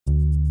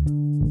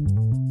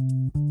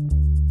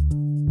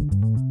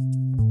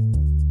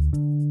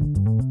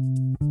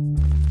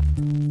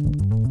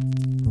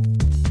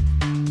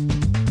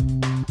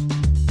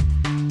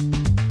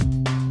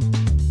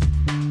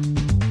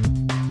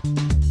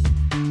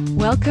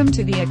Welcome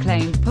to the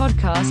acclaimed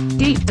podcast,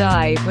 Deep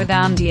Dive with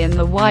Andy and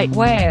the White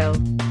Whale.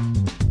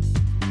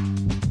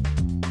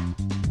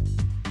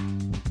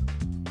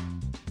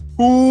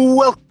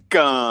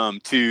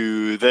 Welcome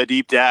to the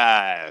Deep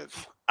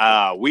Dive.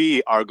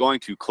 We are going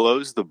to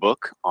close the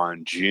book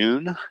on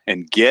June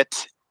and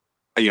get,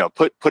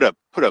 put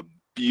a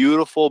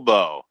beautiful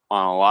bow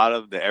on a lot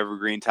of the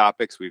evergreen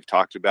topics we've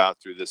talked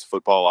about through this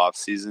football off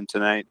season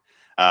tonight,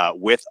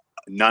 with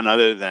none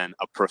other than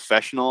a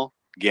professional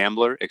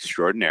gambler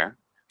extraordinaire,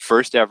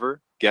 first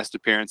ever guest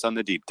appearance on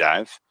the Deep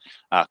Dive,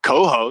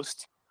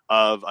 co-host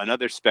of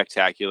another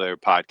spectacular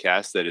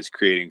podcast that is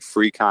creating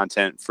free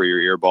content for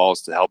your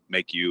earballs to help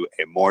make you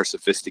a more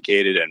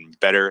sophisticated and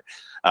better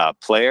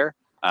player.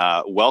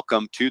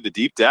 Welcome to the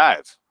Deep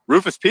Dive,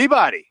 Rufus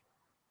Peabody.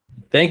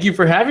 Thank you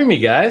for having me,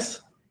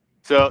 guys.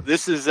 So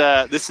this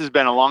has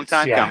been a long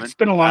time coming. It's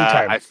been a long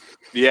time.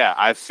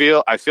 I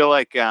feel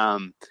like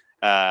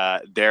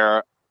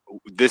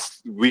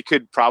we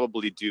could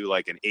probably do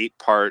like an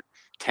 8-part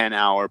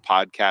 10-hour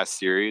podcast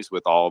series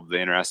with all of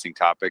the interesting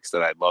topics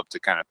that I'd love to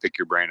kind of pick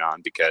your brain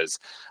on, because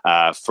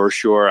for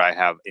sure I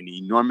have an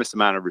enormous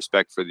amount of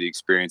respect for the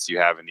experience you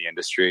have in the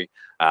industry.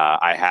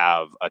 I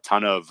have a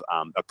ton of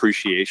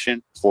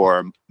appreciation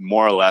for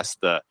more or less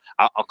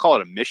I'll call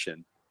it a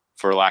mission,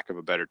 for lack of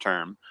a better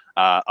term,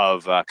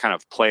 of kind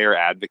of player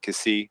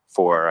advocacy,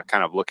 for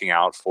kind of looking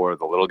out for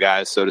the little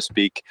guys, so to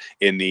speak,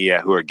 in the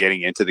who are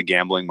getting into the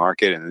gambling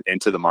market and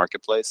into the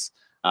marketplace.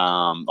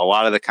 A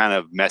lot of the kind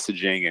of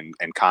messaging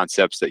and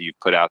concepts that you've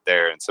put out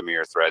there and some of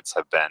your threads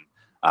have been,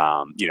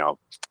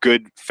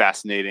 good,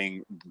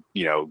 fascinating,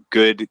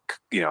 good,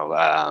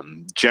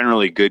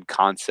 generally good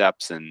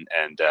concepts and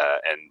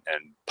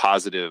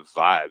positive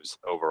vibes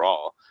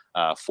overall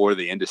for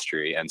the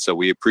industry. And so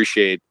we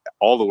appreciate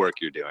all the work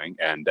you're doing,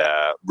 and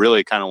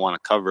really kind of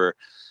want to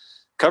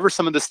cover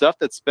some of the stuff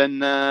that's been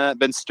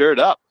stirred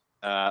up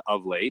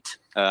of late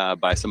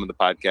by some of the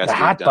podcasts. The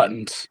hot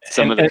buttons.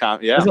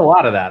 There's a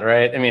lot of that,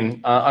 right? I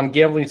mean, on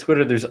gambling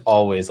Twitter, there's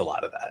always a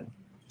lot of that.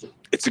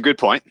 It's a good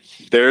point.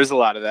 There is a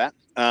lot of that.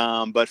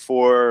 But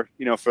for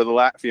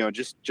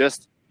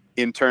just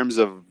in terms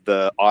of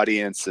the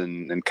audience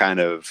and kind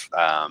of,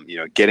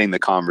 getting the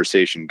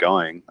conversation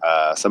going,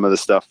 some of the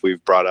stuff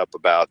we've brought up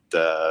about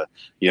the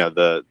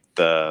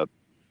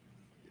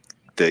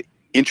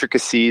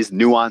intricacies,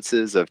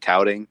 nuances of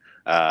touting,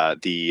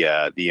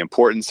 the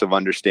importance of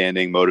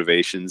understanding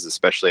motivations,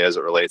 especially as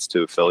it relates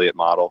to affiliate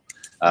model,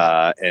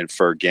 and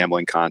for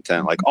gambling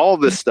content, like all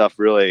of this stuff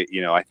really,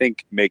 I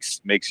think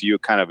makes you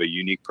kind of a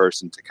unique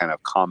person to kind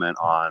of comment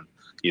on,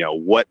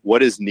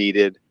 what is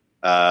needed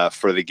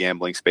for the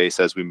gambling space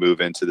as we move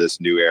into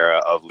this new era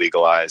of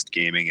legalized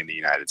gaming in the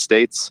United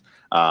States.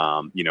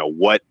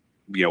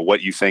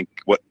 What you think,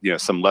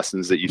 some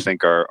lessons that you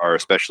think are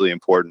especially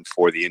important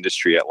for the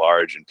industry at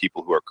large and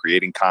people who are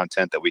creating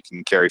content that we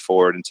can carry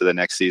forward into the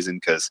next season.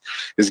 Because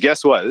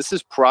guess what? This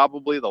is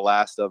probably the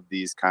last of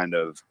these kind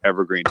of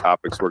evergreen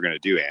topics we're going to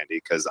do,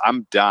 Andy, because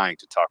I'm dying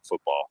to talk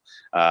football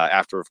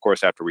after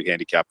we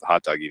handicap the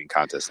hot dog eating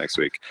contest next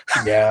week.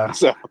 Yeah.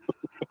 So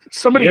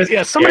somebody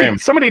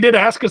did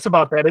ask us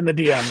about that in the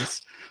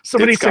DMs.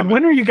 Somebody said,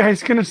 "When are you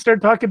guys going to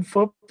start talking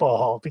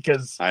football?"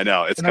 Because I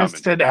know it's coming. I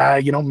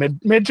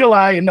said, mid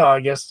July in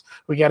August,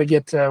 we got to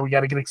get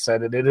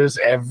excited. It is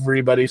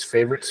everybody's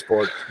favorite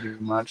sport, pretty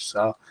much.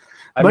 So,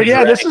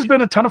 this has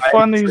been a ton of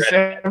fun. These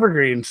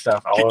evergreen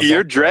stuff.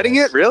 You're dreading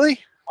it, really?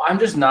 I'm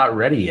just not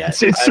ready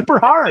yet. It's super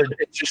hard.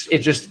 It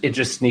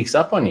just sneaks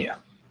up on you.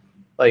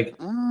 Like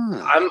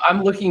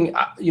I'm looking.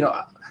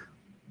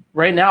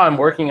 Right now I'm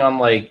working on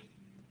like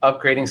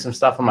upgrading some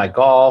stuff on my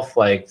golf,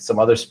 like some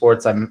other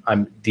sports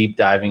I'm deep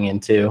diving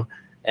into,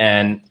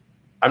 and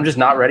I'm just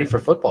not ready for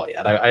football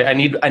yet. I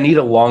need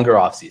a longer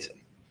off season.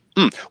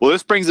 Well,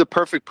 this brings a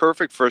perfect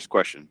first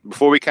question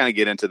before we kind of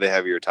get into the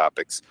heavier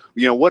topics.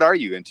 What are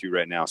you into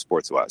right now,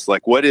 sports-wise?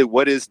 Like, what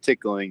is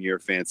tickling your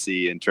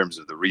fancy in terms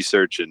of the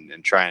research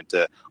and trying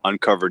to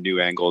uncover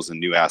new angles and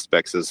new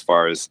aspects as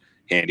far as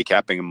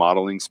handicapping and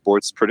modeling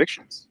sports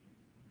predictions?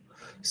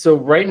 So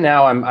right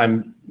now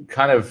I'm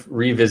kind of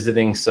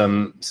revisiting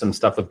some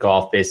stuff with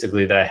golf,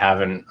 basically, that I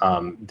haven't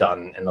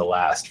done in the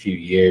last few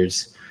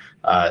years,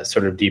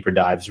 sort of deeper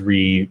dives,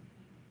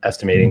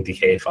 re-estimating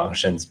decay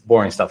functions,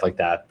 boring stuff like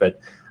that. But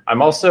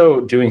I'm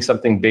also doing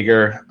something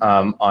bigger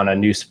on a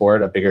new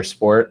sport, a bigger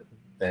sport,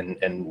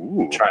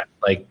 and try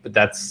but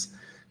that's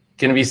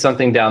going to be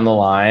something down the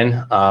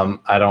line.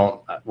 I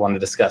don't want to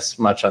discuss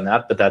much on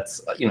that, but that's,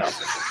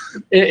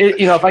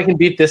 if I can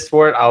beat this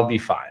sport, I'll be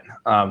fine.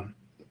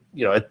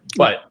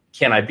 But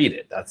can I beat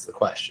it? That's the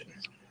question.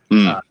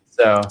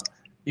 So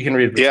you can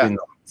read between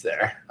the lines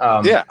there.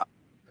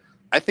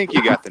 I think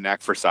you got the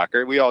knack for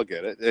soccer. We all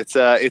get it. It's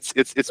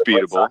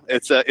beatable.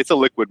 It's a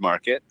liquid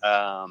market.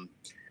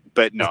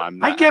 But no, I'm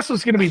not. I guess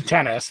it's going to be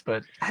tennis,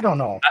 but I don't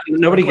know.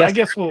 Nobody guessed. I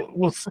guess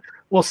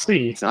we'll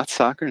see. It's not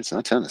soccer. It's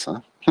not tennis, huh?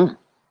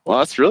 Well,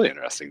 that's really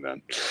interesting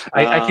then.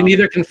 I can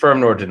neither confirm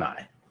nor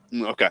deny.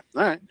 Okay.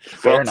 All right.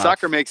 Fair Well, enough.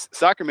 soccer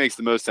makes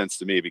the most sense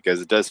to me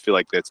because it does feel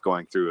like it's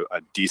going through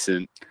a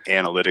decent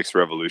analytics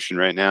revolution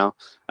right now.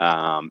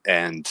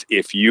 And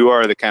if you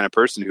are the kind of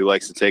person who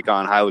likes to take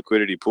on high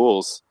liquidity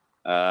pools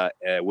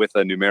with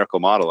a numerical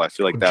model, I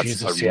feel like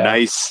that's a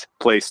nice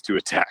place to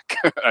attack.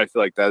 I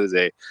feel like that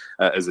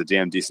is a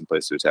damn decent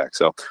place to attack.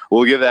 So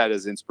we'll give that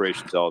as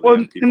inspiration to all the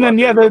young people out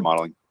there who are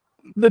modeling.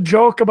 The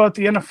joke about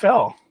the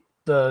NFL,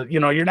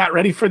 you're not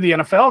ready for the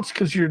NFL. It's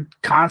because you're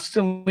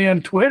constantly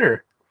on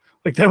Twitter.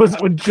 Like that was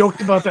we joked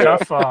about that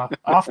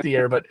off the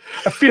air, but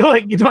I feel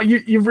like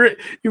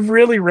you've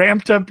really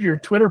ramped up your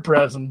Twitter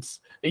presence.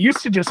 It used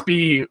to just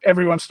be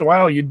every once in a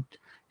while you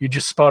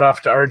just spout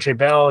off to RJ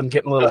Bell and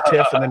get a little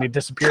tiff and then you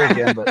disappear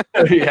again. But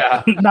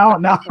yeah, now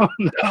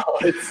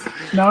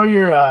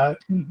you're.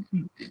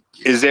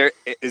 Is there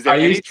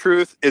any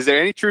truth? Is there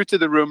any truth to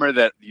the rumor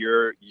that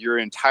your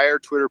entire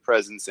Twitter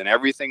presence and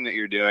everything that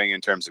you're doing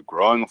in terms of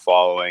growing a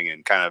following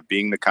and kind of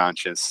being the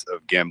conscience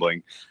of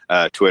gambling,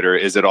 Twitter,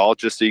 is it all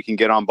just so you can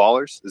get on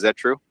Ballers? Is that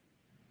true?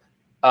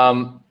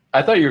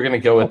 I thought you were going to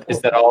go with,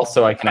 is that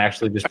also I can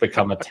actually just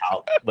become a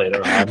tout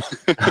later on?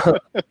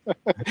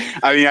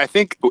 I mean, I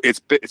think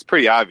it's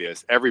pretty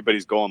obvious.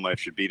 Everybody's goal in life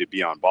should be to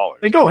be on Ballers.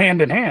 They go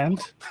hand in hand.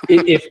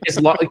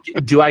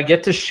 Do I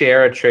get to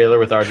share a trailer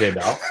with RJ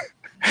Bell?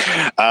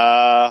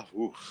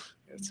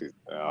 If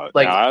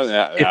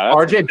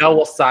RJ Bell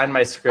will sign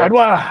my script,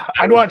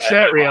 I'd watch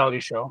that reality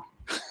show.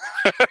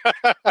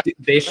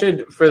 They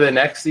should, for the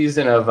next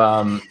season of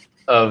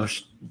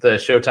the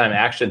Showtime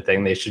action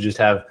thing, they should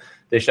have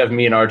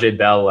me and RJ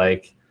Bell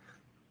like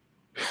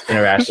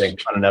interacting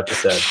on an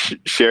episode,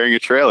 sharing a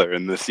trailer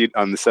on the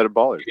set of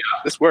Ballers. Yeah.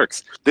 This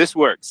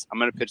works. I'm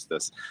going to pitch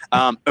this.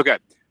 Okay.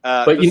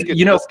 But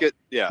let's get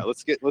a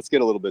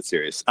little bit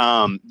serious.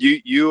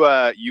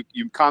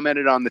 You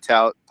commented on the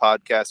tout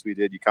podcast we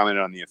did. You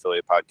commented on the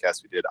affiliate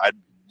podcast we did. I'd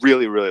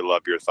really, really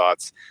love your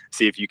thoughts.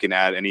 See if you can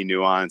add any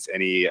nuance,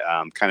 any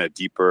kind of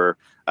deeper,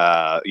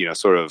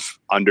 sort of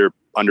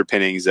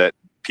underpinnings that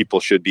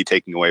people should be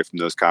taking away from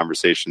those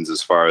conversations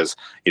as far as,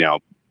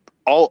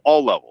 all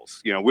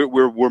levels.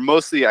 We're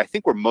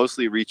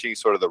mostly reaching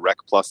sort of the Rec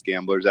Plus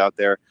gamblers out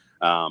there.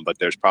 But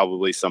there's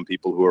probably some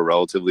people who are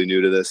relatively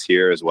new to this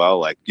here as well.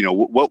 Like,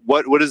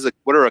 what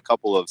are a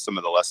couple of some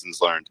of the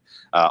lessons learned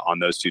on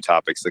those two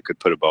topics that could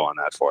put a bow on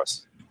that for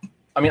us?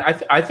 I mean,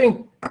 I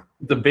think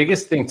the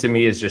biggest thing to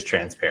me is just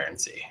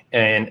transparency.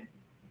 And,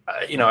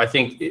 I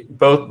think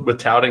both with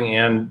touting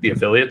and the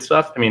affiliate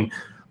stuff, I mean,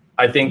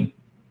 I think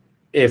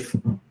if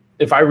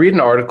I read an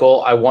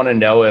article, I want to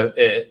know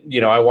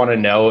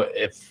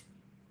if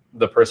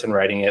the person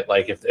writing it,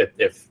 like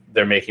if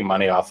they're making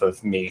money off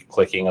of me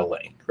clicking a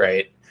link,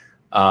 right?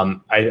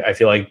 I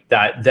feel like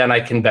that then I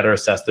can better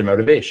assess their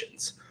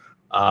motivations.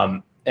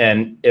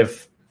 And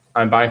if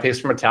I'm buying picks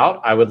from a tout,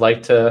 I would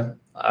like to.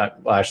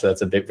 Well, actually,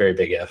 that's a very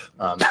big if.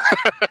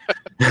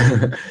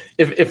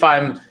 If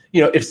I'm,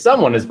 if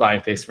someone is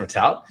buying picks from a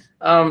tout,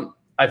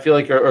 I feel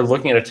like, or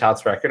looking at a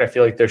tout's record, I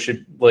feel like there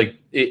should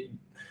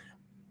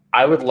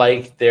I would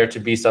like there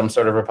to be some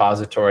sort of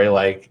repository,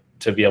 like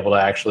to be able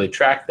to actually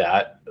track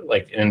that,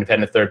 like an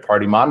independent third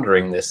party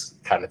monitoring this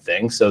kind of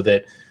thing, so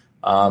that,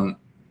 and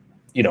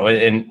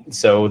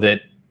so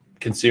that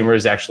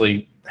consumers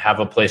actually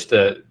have a place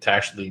to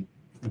actually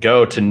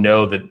go to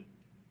know that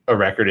a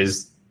record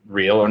is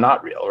real or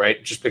not real,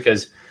 right? Just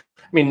because,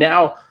 I mean,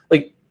 now,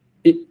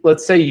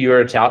 let's say you're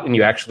a tout and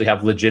you actually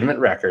have legitimate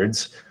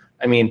records.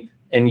 I mean,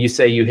 and you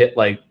say you hit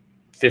like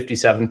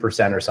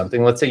 57% or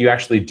something. Let's say you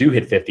actually do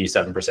hit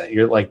 57%.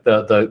 You're like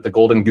the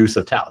golden goose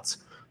of touts.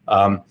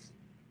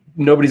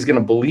 Nobody's going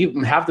to believe,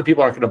 half the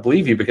people aren't going to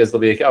believe you because they'll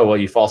be like, oh, well,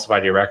 you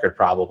falsified your record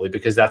probably,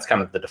 because that's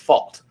kind of the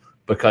default,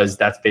 because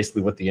that's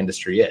basically what the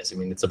industry is. I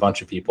mean, it's a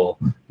bunch of people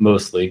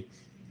mostly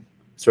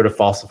sort of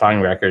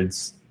falsifying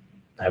records,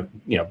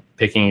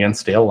 picking against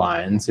stale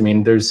lines. I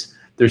mean, there's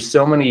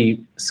so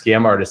many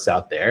scam artists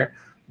out there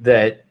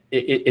that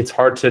it's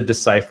hard to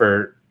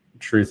decipher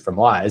truth from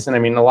lies. And I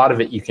mean, a lot of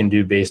it you can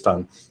do based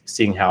on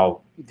seeing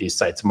how these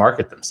sites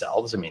market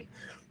themselves. I mean,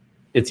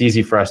 it's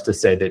easy for us to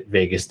say that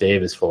Vegas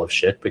Dave is full of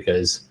shit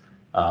because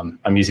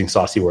I'm using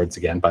saucy words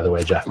again, by the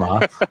way, Jeff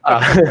Ma.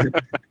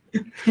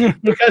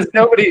 Because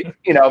nobody,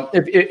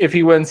 if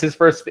he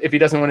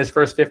doesn't win his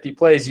first 50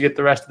 plays, you get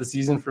the rest of the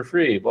season for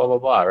free, blah, blah,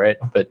 blah. Right.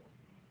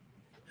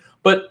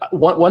 But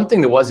one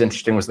thing that was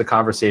interesting was the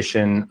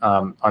conversation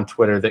on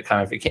Twitter that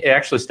it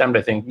actually stemmed,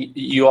 I think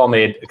you all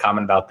made a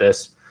comment about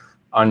this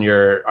on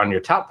your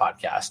top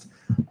podcast,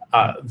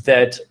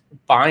 that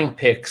buying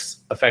picks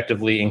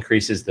effectively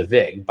increases the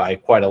VIG by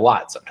quite a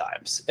lot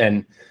sometimes.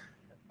 And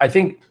I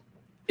think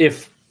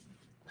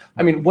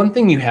one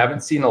thing you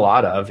haven't seen a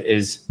lot of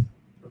is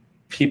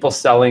people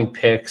selling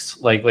picks,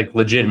 like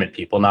legitimate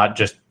people, not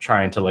just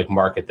trying to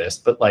market this,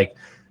 but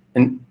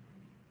and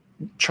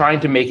trying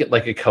to make it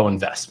like a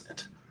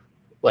co-investment,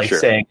 sure.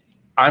 Saying,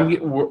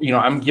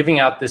 I'm giving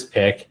out this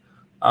pick.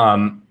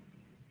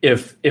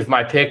 If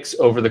my picks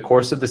over the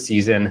course of the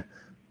season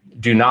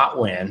do not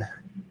win,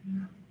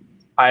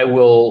 I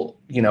will,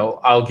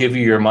 I'll give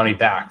you your money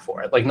back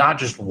for it. Like not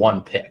just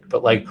one pick,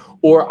 but like,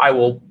 or I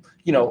will,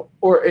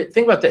 or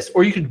think about this,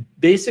 or you could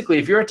basically,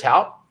 if you're a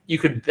tout, you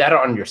could bet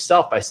on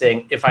yourself by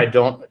saying, if I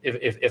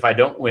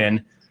don't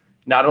win,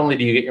 not only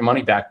do you get your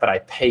money back, but I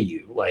pay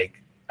you.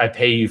 Like I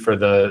pay you for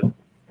the,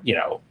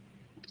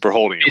 for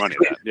holding your money.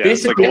 Yeah,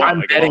 basically,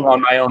 I'm betting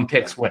on my own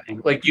picks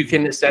winning. Like you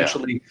can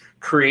essentially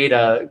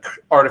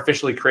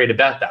artificially create a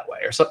bet that way,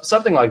 or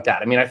something like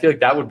that. I mean, I feel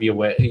like that would be a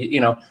way.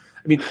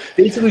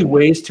 Basically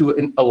ways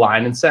to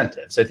align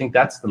incentives. I think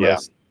that's the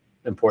most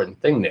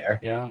important thing there.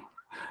 Yeah.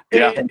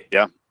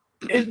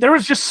 There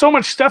was just so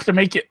much stuff to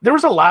make it. There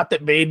was a lot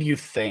that made you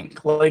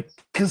think, like,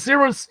 because there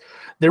was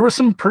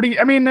some pretty.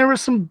 I mean, there was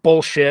some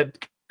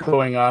bullshit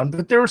going on,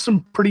 but there were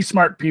some pretty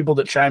smart people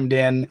that chimed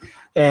in.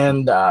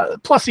 And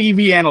plus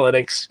EV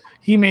Analytics,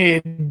 he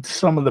made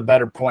some of the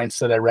better points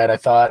that I read, I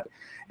thought.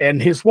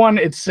 And his one,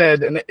 it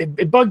said, and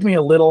it bugged me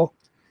a little.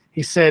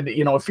 He said,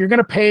 if you're going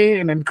to pay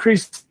and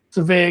increase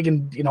the VIG,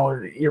 and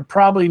you're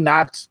probably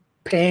not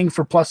paying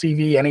for plus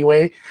EV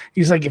anyway.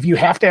 He's like, if you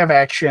have to have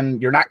action,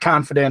 you're not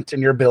confident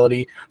in your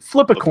ability,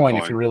 flip a coin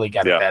if you really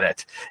got to bet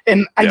it.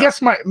 And I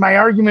guess my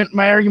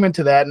argument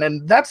to that,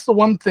 and that's the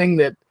one thing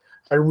that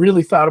I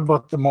really thought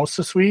about the most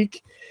this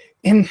week.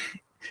 And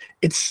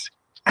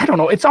I don't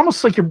know, it's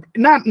almost like you're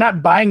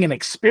not buying an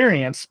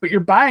experience, but you're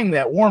buying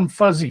that warm,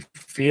 fuzzy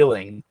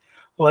feeling,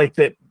 like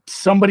that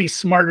somebody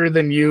smarter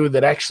than you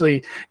that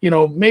actually,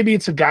 maybe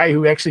it's a guy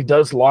who actually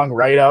does long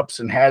write-ups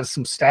and has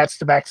some stats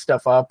to back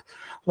stuff up.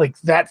 Like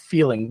that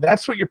feeling,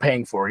 that's what you're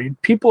paying for.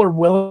 People are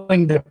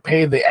willing to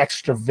pay the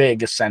extra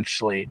VIG,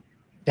 essentially,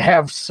 to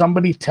have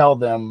somebody tell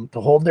them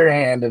to hold their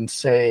hand and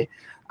say,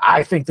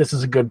 I think this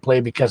is a good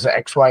play because of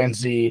X, Y, and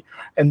Z.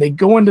 And they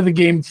go into the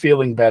game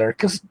feeling better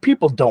because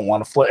people don't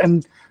want to flip.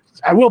 And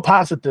I will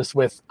posit this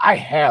I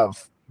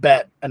have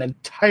bet an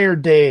entire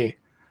day's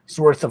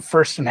worth of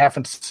first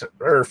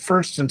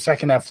and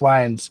second half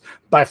lines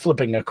by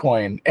flipping a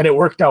coin. And it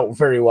worked out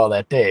very well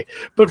that day.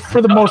 But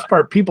for the most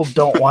part, people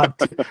don't want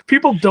to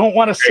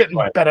sit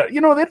and bet. They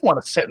don't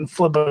want to sit and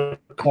flip a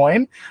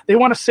coin. They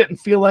want to sit and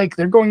feel like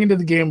they're going into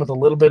the game with a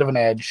little bit of an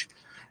edge.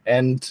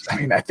 And I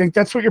mean, I think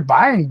that's what you're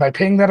buying by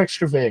paying that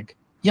extra VIG.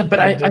 Yeah, but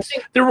I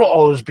think there will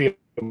always be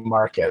a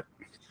market.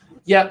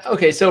 Yeah.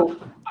 Okay. So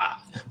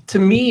to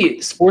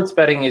me, sports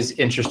betting is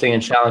interesting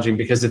and challenging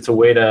because it's a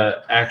way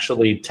to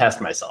actually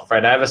test myself,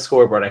 right? I have a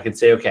scoreboard. I can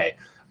say, okay,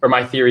 are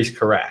my theories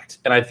correct?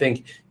 And I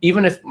think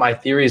even if my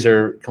theories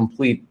are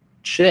complete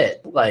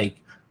shit, like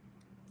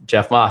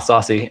Jeff Moss,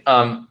 saucy,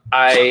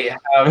 I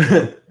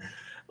have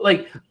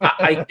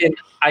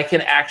I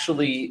can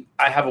actually,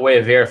 I have a way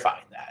of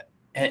verifying that.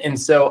 And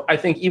so I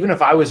think even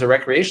if I was a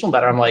recreational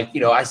bettor, I'm like,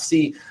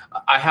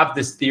 I have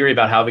this theory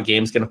about how the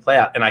game's going to play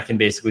out, and I can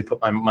basically put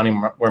my money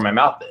where my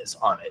mouth is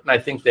on it. And I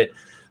think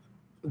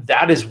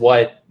that is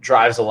what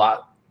drives a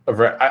lot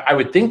of, I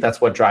would think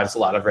that's what drives a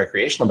lot of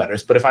recreational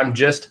bettors. But if I'm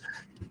just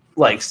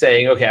like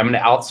saying, okay, I'm going to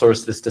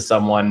outsource this to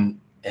someone,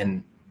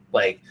 and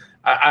like,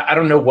 I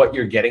don't know what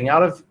you're getting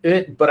out of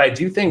it, but I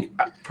do think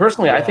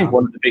personally, I think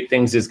one of the big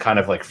things is kind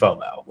of like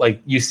FOMO.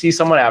 Like you see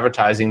someone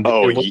advertising,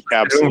 absolutely,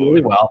 doing really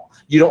well.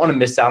 You don't want to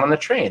miss out on the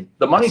train,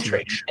 the money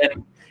train.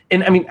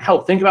 And I mean, hell,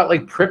 think about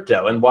like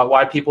crypto and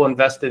why people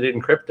invested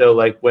in crypto,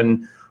 like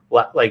when,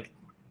 like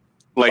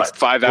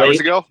 5 hours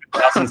ago,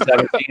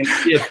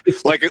 2017,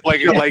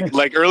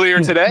 like earlier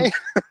today.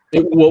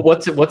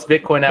 What's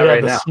Bitcoin at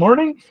right now? This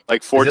morning,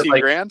 like 14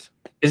 grand.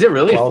 Is it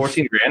really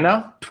 14 grand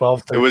now?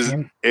 12,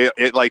 13.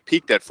 It like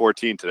peaked at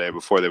 14 today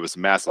before there was a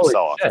massive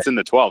sell-off. It's in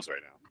the 12s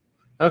right now.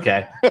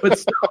 Okay, but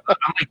still, I'm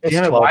like,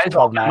 damn it, why is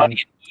all my money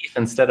in ETH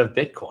instead of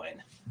Bitcoin?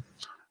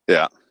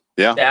 Yeah.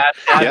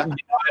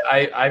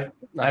 I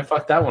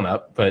fucked that one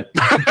up, but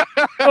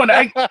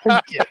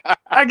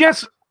I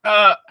guess.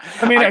 I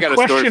mean, a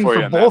question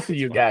for both of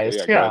you guys.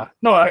 Yeah.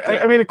 No,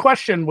 I mean, a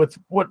question with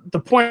what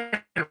the point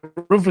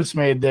Rufus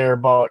made there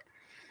about,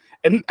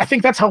 and I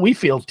think that's how we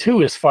feel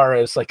too, as far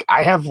as like,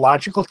 I have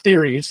logical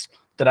theories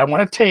that I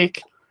want to take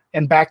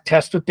and back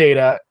test with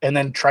data and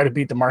then try to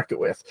beat the market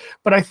with.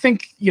 But I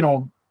think,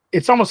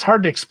 it's almost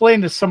hard to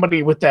explain to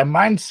somebody with that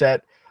mindset.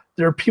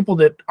 There are people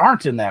that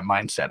aren't in that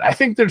mindset. I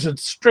think there's a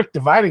strict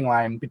dividing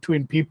line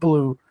between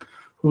people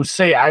who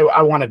say,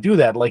 I want to do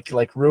that.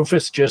 Like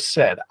Rufus just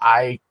said,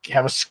 I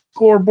have a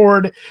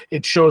scoreboard.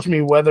 It shows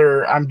me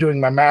whether I'm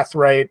doing my math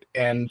right.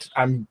 And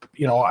I'm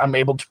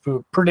able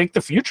to predict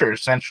the future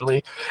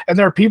essentially. And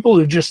there are people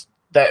who just,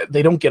 that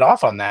they don't get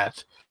off on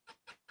that.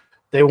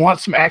 They want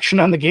some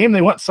action on the game.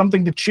 They want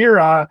something to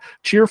cheer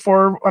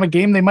for on a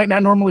game they might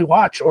not normally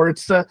watch. Or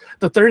it's the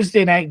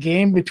Thursday night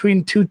game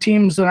between two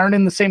teams that aren't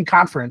in the same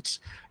conference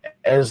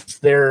as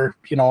their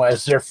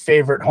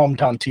favorite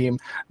hometown team.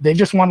 They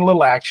just want a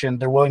little action.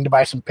 They're willing to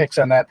buy some picks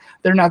on that.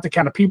 They're not the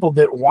kind of people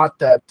that want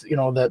that,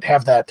 that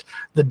have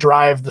the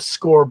drive, the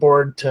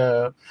scoreboard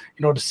to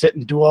sit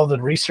and do all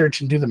the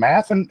research and do the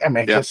math. And I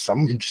mean, I guess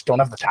some just don't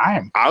have the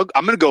time. I'm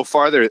going to go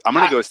farther. I'm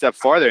going to go a step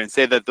farther and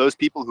say that those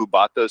people who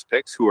bought those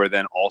picks, who are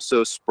then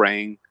also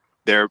spraying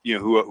they're,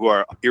 who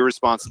are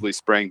irresponsibly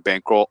spraying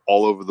bankroll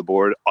all over the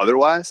board.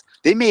 Otherwise,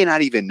 they may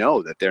not even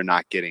know that they're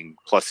not getting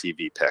plus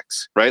EV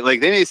picks, right?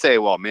 Like they may say,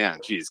 well, man,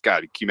 geez,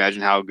 God, can you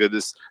imagine how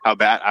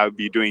bad I would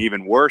be doing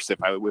even worse if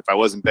I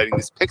wasn't betting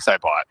these picks I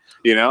bought,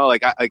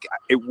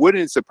 it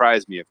wouldn't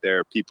surprise me if there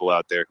are people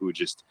out there who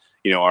just,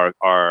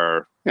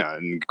 are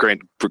and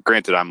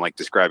granted, I'm like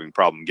describing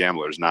problem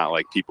gamblers, not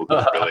like people who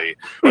really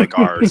like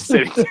are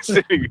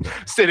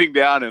sitting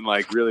down and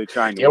like really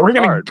trying to. Yeah, we're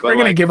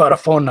gonna give out a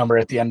phone number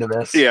at the end of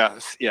this. Yeah.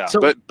 So,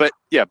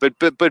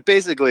 but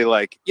basically,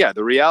 like, yeah,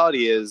 the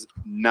reality is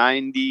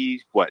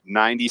 90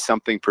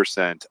 something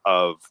 %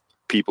 of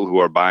people who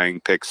are buying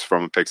picks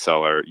from a pick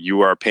seller,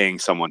 you are paying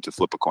someone to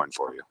flip a coin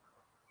for you,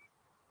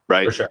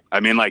 right? For sure.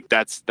 I mean, like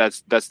that's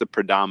the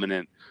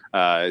predominant.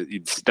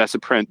 That's a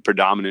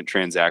predominant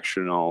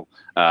transactional,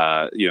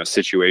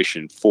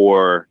 situation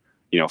for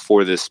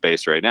this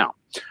space right now.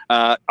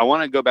 I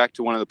want to go back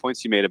to one of the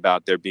points you made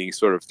about there being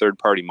sort of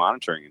third-party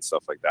monitoring and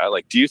stuff like that.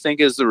 Like, do you think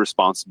is the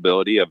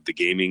responsibility of the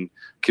gaming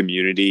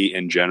community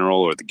in general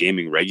or the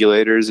gaming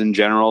regulators in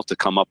general to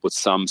come up with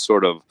some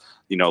sort of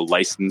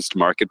licensed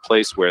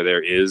marketplace where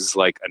there is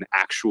like an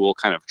actual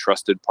kind of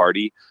trusted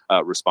party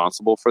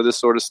responsible for this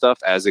sort of stuff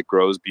as it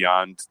grows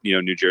beyond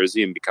New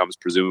Jersey and becomes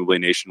presumably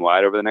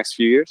nationwide over the next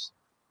few years?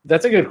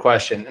 That's a good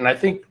question, and I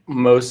think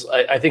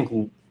I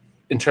think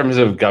in terms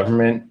of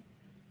government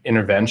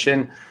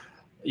intervention,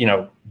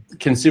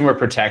 consumer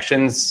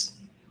protections,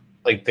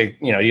 like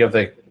you have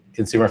the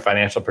Consumer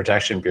Financial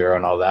Protection Bureau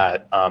and all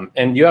that,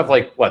 and you have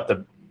like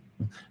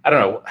I don't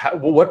know,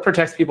 what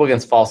protects people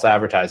against false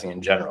advertising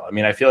in general? I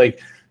mean, I feel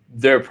like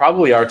there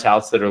probably are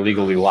touts that are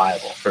legally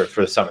liable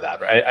for some of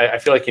that, right? I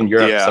feel like in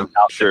Europe, some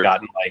touts have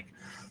gotten like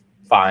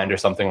fined or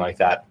something like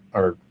that,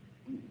 or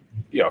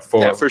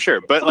for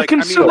sure. But like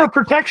Consumer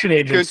Protection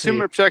Agency,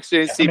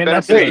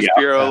 Benefits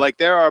Bureau, like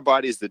there are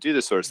bodies that do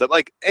this sort of stuff.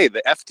 Like, hey,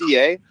 the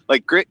FDA,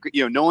 like great,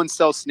 no one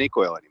sells snake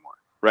oil anymore.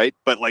 Right.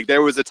 But like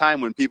there was a time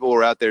when people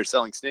were out there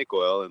selling snake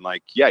oil and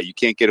like, yeah, you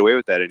can't get away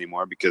with that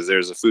anymore because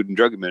there's a Food and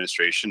Drug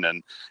Administration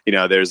and,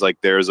 there's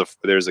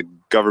a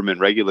government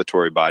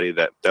regulatory body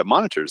that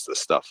monitors this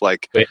stuff.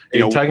 Like, wait, are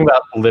you talking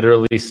about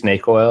literally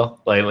snake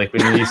oil? Like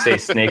when you say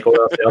snake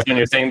oil salesman,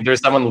 you're saying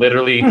there's someone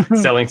literally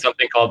selling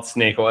something called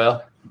snake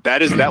oil?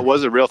 That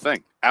was a real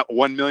thing at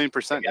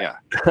 1,000,000%. Yeah,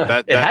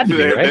 that had to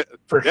be, right?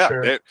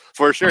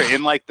 For sure.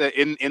 In like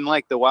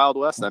the Wild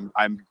West,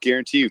 I'm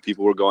guarantee you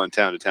people were going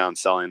town to town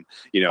selling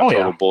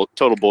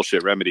total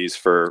bullshit remedies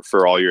for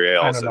all your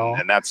ails,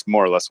 and that's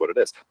more or less what it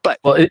is. But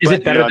is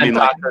it better than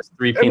Taka's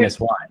three penis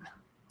wine?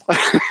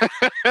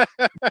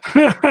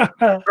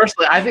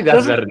 Personally, I think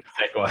that's better than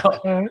snake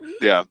oil.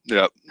 Yeah.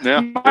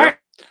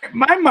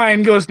 My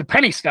mind goes to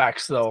penny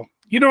stocks, though.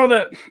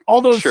 That all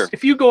those,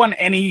 if you go on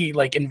any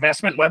like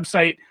investment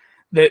website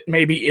that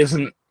maybe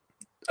isn't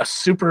a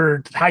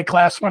super high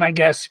class one, I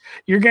guess,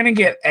 you're going to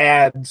get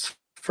ads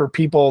for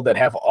people that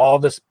have all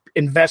this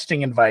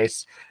investing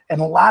advice. And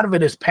a lot of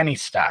it is penny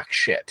stock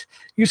shit.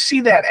 You see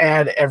that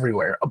ad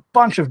everywhere, a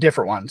bunch of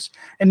different ones,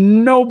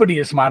 and nobody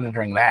is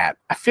monitoring that.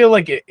 I feel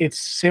like it's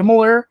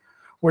similar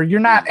where you're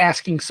not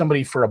asking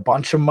somebody for a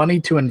bunch of money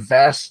to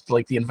invest,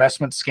 like the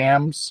investment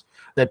scams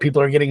that people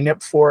are getting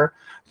nipped for.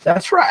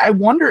 That's right. I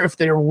wonder if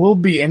there will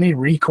be any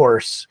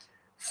recourse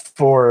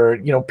for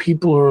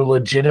people who are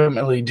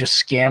legitimately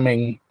just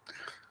scamming,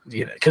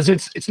 because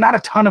it's not a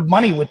ton of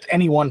money with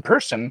any one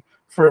person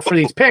for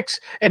these picks,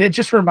 and it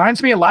just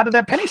reminds me a lot of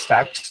that penny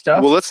stock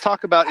stuff. Well, let's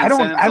talk about. I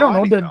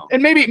don't know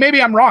and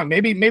maybe I'm wrong.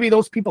 Maybe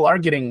those people are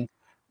getting.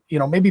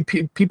 Maybe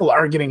people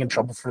are getting in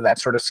trouble for that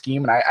sort of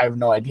scheme, and I have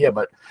no idea.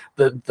 But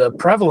the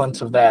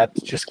prevalence of that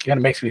just kind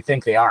of makes me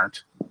think they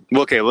aren't.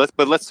 Well, okay,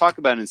 let's talk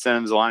about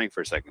incentives aligning for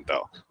a second,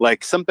 though.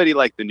 Like somebody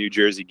like the New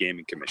Jersey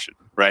Gaming Commission,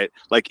 right?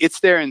 Like it's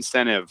their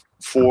incentive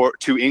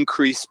to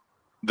increase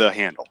the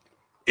handle.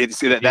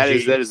 That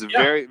is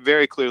very,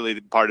 very clearly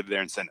part of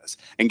their incentives.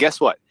 And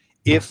guess what?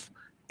 If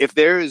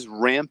there is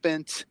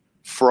rampant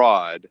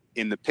fraud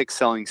in the pick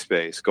selling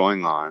space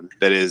going on,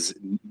 that is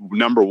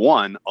number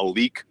one, a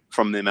leak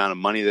from the amount of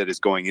money that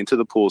is going into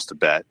the pools to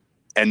bet,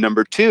 and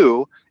number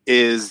two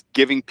is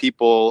giving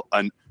people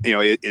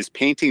is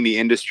painting the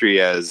industry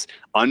as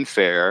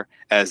unfair,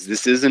 as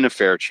this isn't a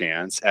fair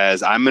chance,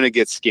 as I'm going to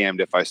get scammed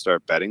if I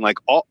start betting. Like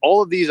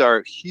all of these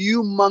are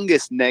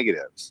humongous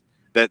negatives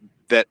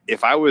that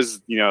if I was,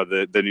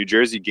 the New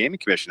Jersey Gaming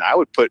Commission, I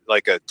would put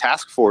like a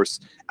task force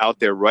out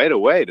there right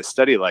away to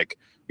study like,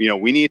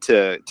 we need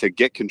to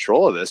get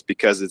control of this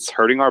because it's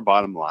hurting our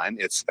bottom line.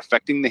 It's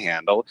affecting the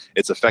handle.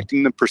 It's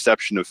affecting the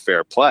perception of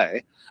fair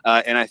play.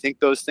 And I think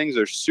those things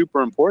are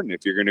super important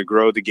if you're going to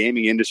grow the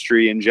gaming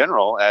industry in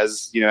general,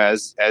 as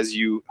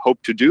you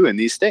hope to do in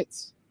these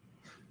states.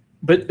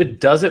 But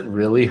does it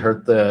really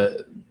hurt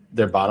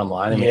their bottom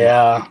line? I mean,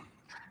 yeah,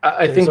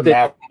 I think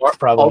that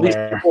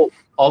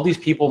all these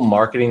people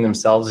marketing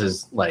themselves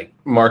is like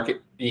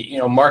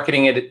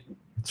marketing it.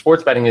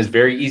 Sports betting is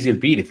very easy to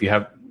beat if you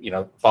have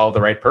follow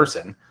the right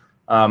person.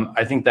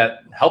 I think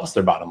that helps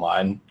their bottom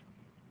line.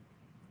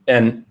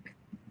 And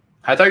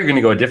I thought you were going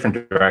to go a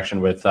different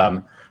direction with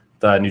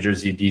the New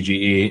Jersey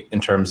DGE in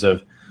terms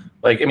of,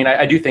 like, I mean,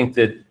 I do think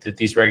that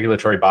these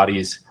regulatory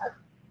bodies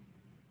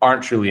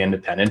aren't truly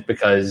independent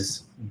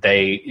because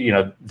they,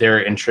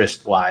 their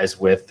interest lies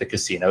with the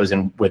casinos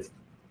and with,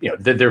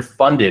 they're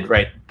funded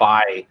right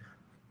by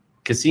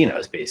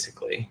casinos,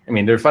 basically. I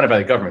mean, they're funded by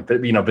the government,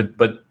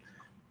 but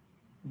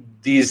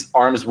these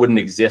arms wouldn't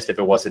exist if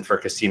it wasn't for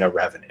casino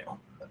revenue.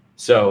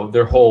 So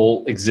their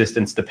whole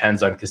existence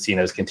depends on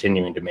casinos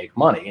continuing to make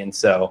money. And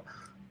so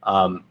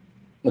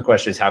the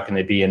question is, how can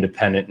they be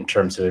independent in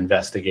terms of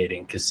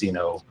investigating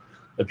casino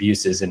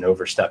abuses and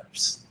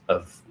oversteps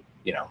of,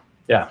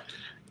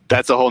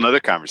 That's a whole nother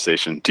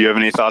conversation. Do you have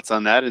any thoughts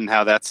on that and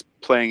how that's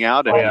playing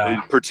out?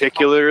 And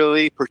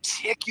particularly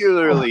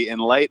in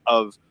light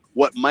of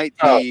what might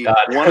be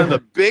one of the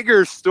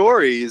bigger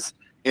stories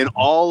in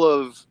all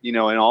of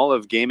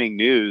gaming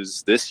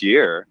news this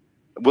year,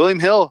 William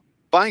Hill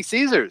buying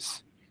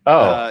Caesars.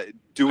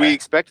 Do we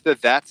expect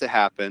that to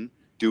happen?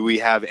 Do we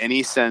have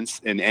any sense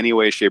in any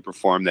way, shape, or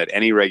form that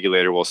any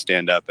regulator will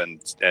stand up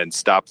and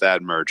stop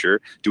that merger?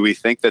 Do we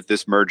think that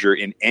this merger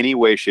in any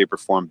way, shape, or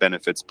form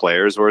benefits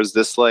players? Or is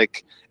this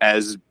like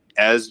as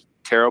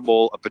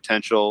terrible a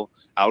potential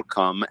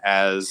outcome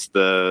as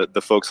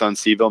the folks on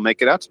Seville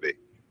make it out to be?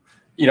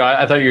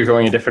 I thought you were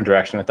going a different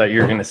direction. I thought you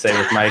were going to say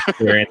with my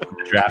experience with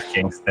the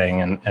DraftKings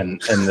thing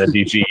and the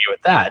DGE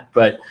with that.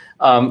 But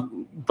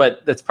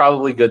that's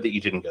probably good that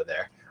you didn't go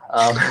there.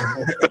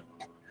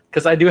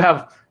 Because I do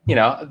have,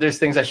 there's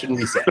things I shouldn't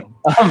be saying.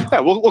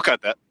 We'll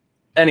cut that.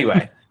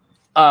 Anyway,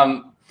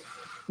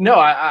 no,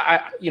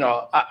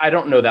 I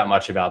don't know that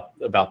much about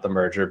the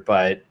merger,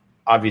 but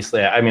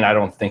obviously, I mean, I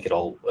don't think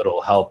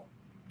it'll help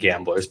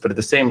gamblers. But at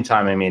the same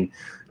time, I mean,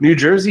 New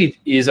Jersey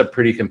is a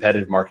pretty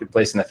competitive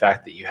marketplace in the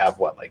fact that you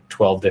have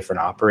 12 different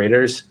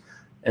operators,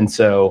 and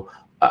so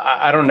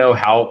I don't know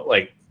how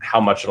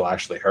much it'll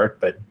actually hurt,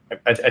 but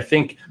I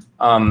think,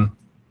 I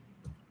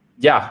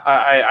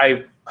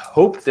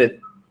hope that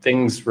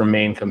things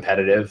remain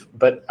competitive.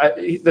 But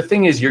the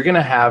thing is, you're going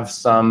to have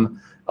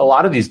a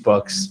lot of these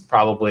books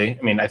probably.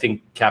 I mean, I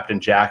think Captain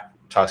Jack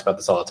talks about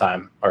this all the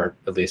time, or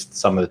at least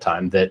some of the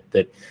time, that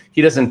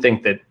he doesn't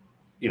think that,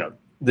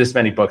 this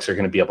many books are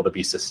going to be able to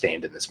be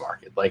sustained in this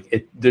market.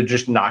 They're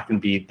just not going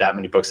to be that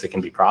many books that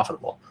can be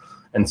profitable.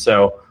 And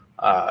so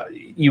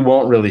you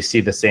won't really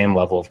see the same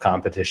level of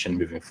competition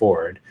moving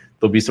forward.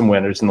 There'll be some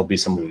winners and there'll be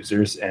some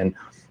losers. And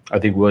I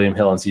think William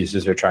Hill and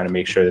Caesars are trying to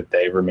make sure that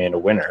they remain a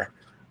winner.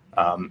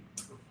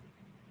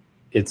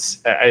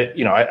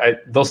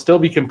 They'll still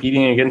be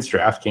competing against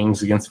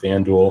DraftKings, against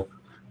FanDuel.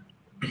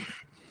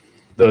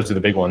 Those are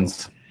the big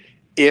ones.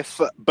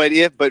 But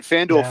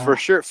FanDuel, for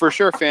sure,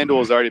 FanDuel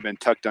has already been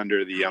tucked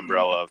under the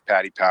umbrella of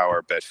Paddy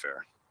Power,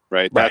 Betfair,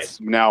 right? That's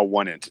now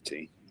one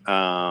entity.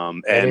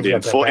 And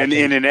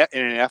in an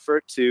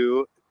effort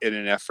to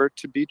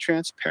be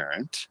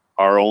transparent,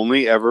 our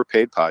only ever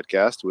paid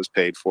podcast was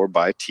paid for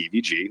by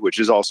TVG, which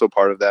is also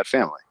part of that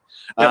family.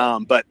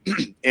 Yep. But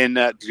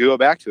to go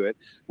back to it,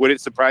 would it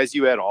surprise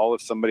you at all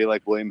if somebody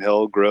like William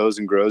Hill grows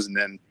and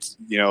then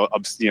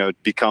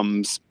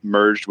becomes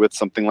merged with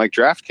something like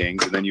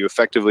DraftKings, and then you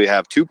effectively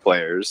have two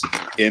players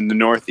in the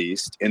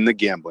Northeast in the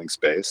gambling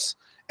space,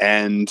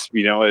 and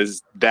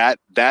as that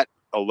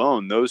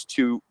alone, those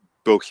two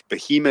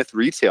behemoth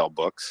retail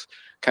books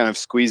kind of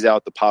squeeze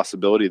out the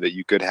possibility that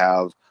you could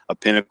have a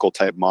Pinnacle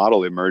type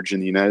model emerge in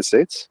the United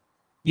States?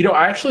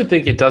 I actually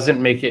think it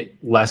doesn't make it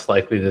less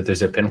likely that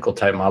there's a Pinnacle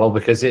type model,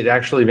 because it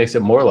actually makes it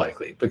more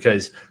likely,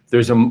 because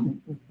there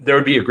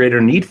would be a greater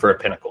need for a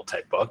Pinnacle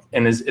type book.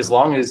 And as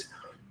long as,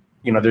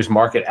 there's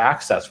market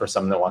access for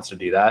someone that wants to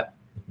do that,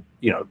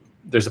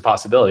 there's a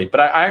possibility. But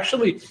I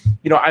actually,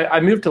 I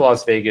moved to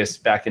Las Vegas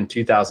back in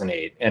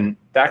 2008. And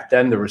back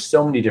then there were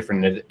so many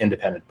different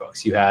independent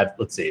books. You had,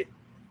 I'm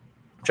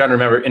trying to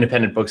remember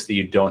independent books that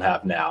you don't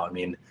have now. I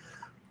mean,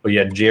 you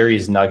had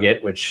Jerry's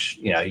Nugget, which,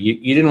 you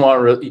didn't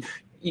want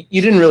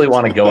you didn't really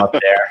want to go up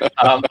there.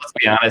 Let's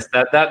be honest.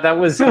 That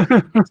was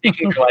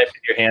taking your life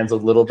in your hands a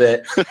little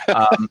bit.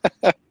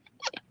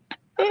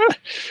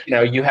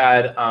 You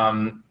had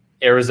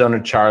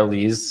Arizona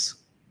Charlie's.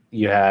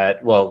 You had,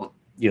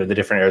 the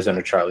different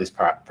Arizona Charlie's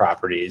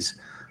properties.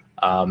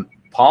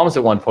 Palms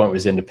at one point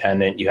was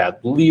independent. You had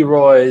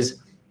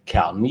Leroy's,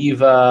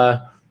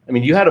 Calneva. I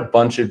mean, you had a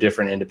bunch of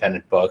different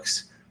independent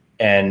books,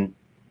 and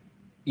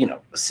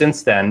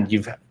since then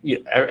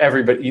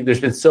everybody,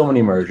 there's been so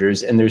many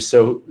mergers, and there's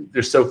so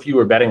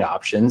fewer betting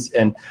options.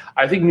 And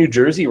I think New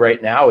Jersey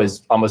right now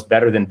is almost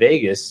better than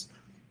Vegas,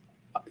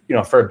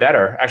 for a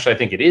better. Actually, I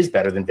think it is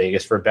better than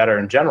Vegas for a better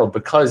in general,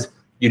 because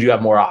you do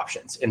have more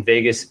options. And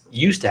Vegas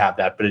used to have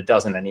that, but it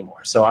doesn't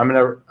anymore. So I'm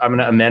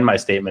gonna amend my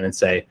statement and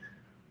say,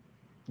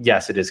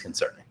 yes, it is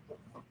concerning.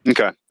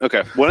 Okay.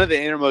 One of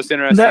the most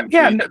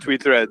interesting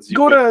tweet threads.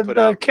 Go to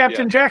the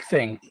Captain Jack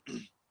thing.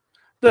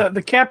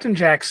 The Captain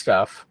Jack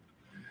stuff,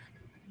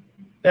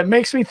 that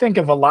makes me think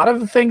of a lot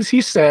of the things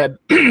he said,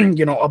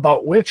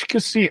 about which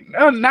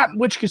not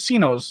which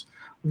casinos,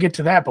 we'll get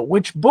to that, but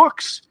which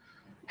books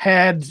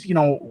had,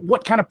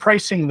 what kind of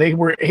pricing they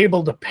were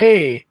able to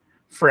pay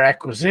for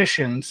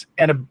acquisitions,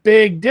 and a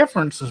big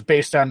difference was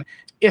based on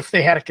if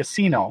they had a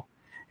casino.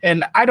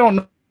 And I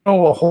don't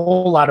know a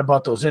whole lot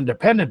about those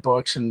independent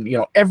books, and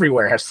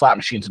everywhere has slot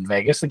machines in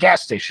Vegas. The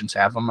gas stations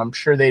have them. I'm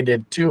sure they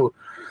did too.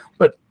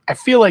 But I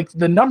feel like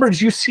the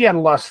numbers you see out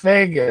of Las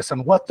Vegas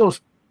and what those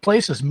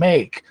places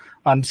make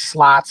on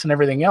slots and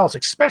everything else,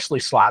 especially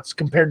slots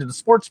compared to the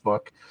sports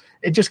book,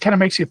 it just kind of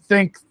makes you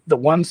think the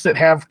ones that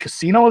have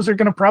casinos are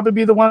going to probably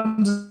be the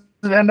ones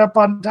that end up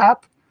on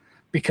top.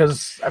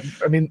 Because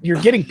I mean, you're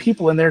getting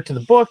people in there to the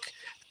book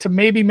to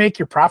maybe make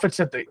your profits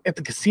at the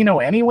casino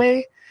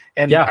anyway.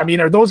 And I mean,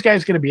 are those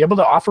guys going to be able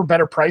to offer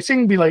better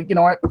pricing? Be like,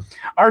 what,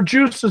 our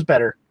juice is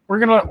better. We're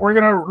gonna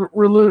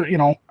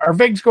our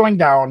VIG's going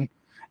down,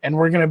 and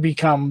we're gonna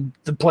become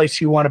the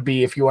place you want to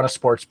be if you want a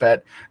sports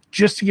bet,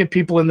 just to get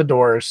people in the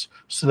doors,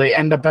 so they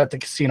end up at the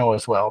casino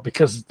as well,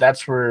 because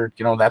that's where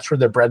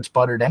their bread's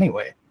buttered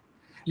anyway.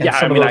 And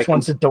some of those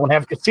ones that don't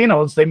have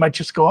casinos, they might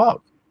just go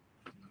out.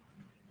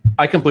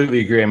 I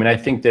completely agree. I mean, I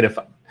think that if,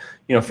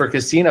 for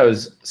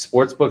casinos,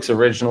 sports books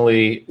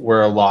originally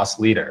were a loss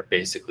leader,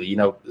 basically.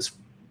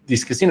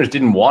 These casinos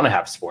didn't want to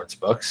have sports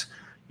books.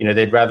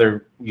 They'd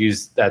rather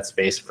use that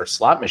space for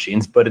slot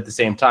machines. But at the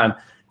same time,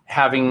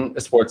 having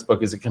a sports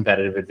book is a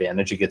competitive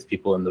advantage. It gets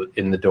people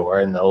in the door,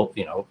 and they'll,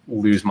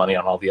 lose money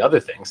on all the other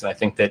things. And I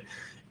think that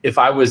if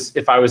I was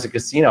a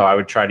casino, I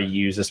would try to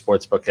use a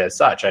sports book as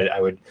such.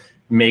 I would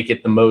make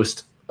it the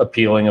most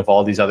appealing of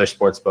all these other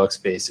sports books,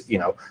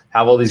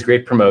 have all these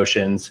great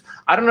promotions.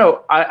 I don't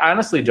know. I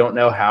honestly don't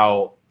know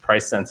how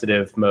price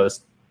sensitive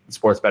most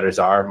sports bettors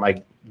are.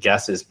 My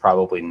guess is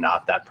probably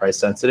not that price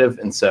sensitive.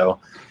 And so,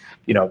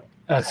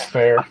 that's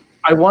fair.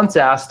 I once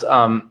asked,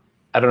 I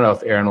don't know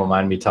if Aaron will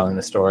mind me telling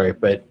the story,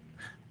 but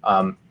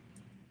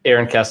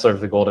Aaron Kessler of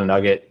the Golden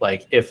Nugget,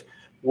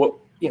 what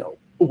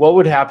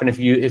would happen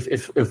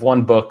if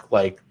one book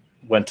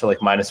went to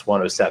minus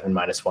 107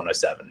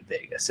 in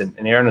Vegas? And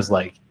Aaron was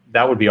like,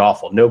 that would be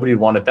awful. Nobody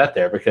would want to bet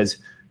there because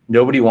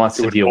nobody wants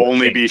to deal with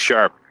only be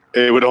sharp.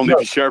 It would only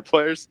be sharp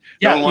players.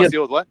 No one wants to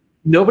deal with what?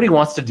 Nobody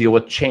wants to deal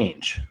with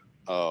change.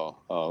 Oh,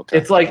 okay.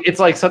 It's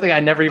like something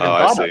I never even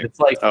thought of. It's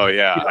like,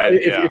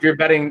 if you're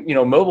betting,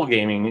 mobile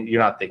gaming,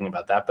 you're not thinking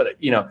about that. But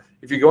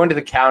if you're going to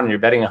the count and you're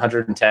betting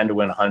 110 to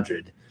win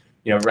 100,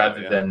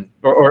 rather than,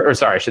 or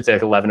sorry, I should say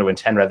 11 to win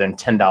 10 rather than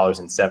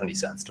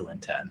 $10.70 to win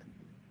 10.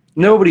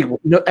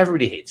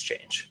 Everybody hates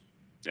change.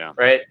 Yeah.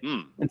 Right.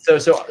 And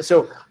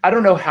so I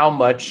don't know how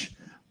much,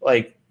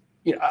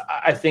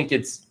 I think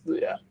it's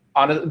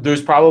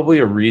there's probably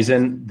a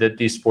reason that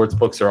these sports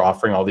books are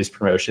offering all these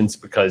promotions,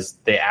 because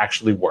they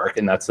actually work,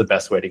 and that's the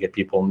best way to get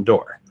people in the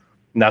door.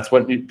 And that's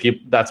what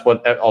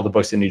all the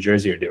books in New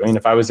Jersey are doing. And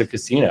if I was a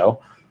casino,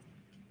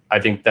 I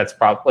think that's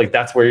probably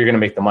that's where you're going to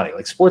make the money.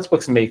 Sports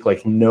books make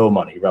no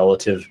money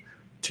relative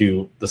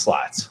to the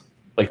slots,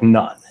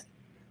 none.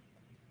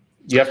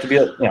 You have to be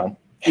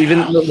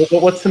even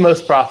what's the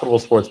most profitable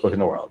sports book in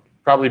the world?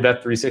 Probably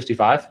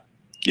Bet365.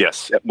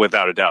 Yes,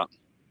 without a doubt.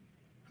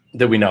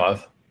 That we know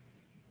of.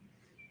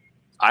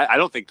 I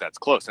don't think that's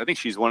close. I think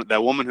she's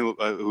that woman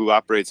who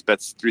operates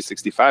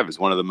Bet365 is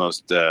one of the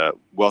most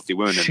wealthy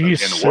women in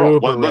the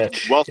world. One of the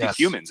most wealthy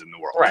humans in the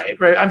world.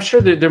 Right. I'm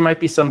sure that there might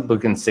be some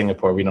book in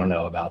Singapore we don't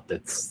know about.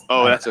 That's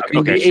that's okay. I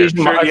feel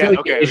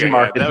like the Asian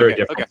markets are a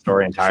different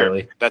story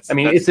entirely. Sure.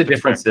 It's a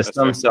different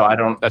system, so I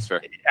don't. That's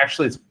fair.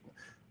 Actually, it's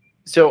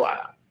so.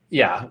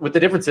 Yeah, with the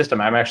different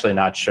system, I'm actually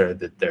not sure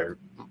that they're.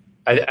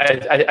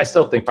 I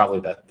still think probably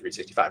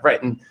Bet365,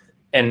 right?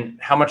 And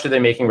how much are they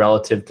making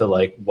relative to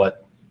what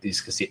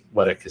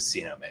a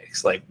casino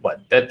makes?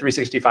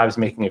 Bet365 is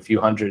making a few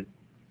hundred,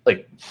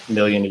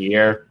 million a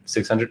year,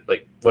 600.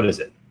 What is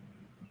it?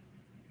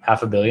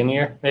 $500 million a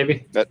year,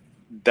 maybe.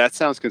 That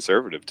sounds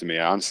conservative to me,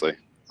 honestly.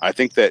 I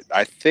think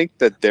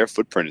that their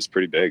footprint is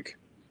pretty big.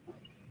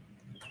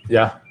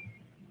 Yeah.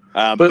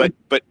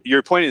 But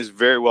your point is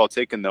very well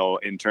taken, though,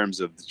 in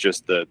terms of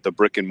just the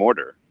brick and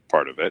mortar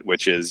part of it,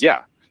 which is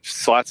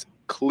slots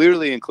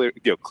clearly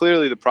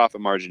the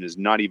profit margin is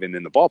not even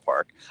in the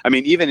ballpark. I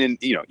mean, even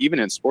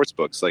in sports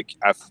books,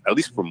 at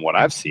least from what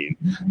I've seen,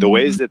 the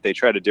ways that they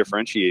try to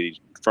differentiate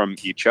from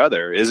each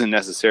other isn't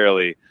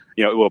necessarily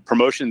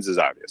promotions is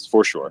obvious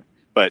for sure,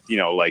 but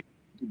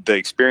the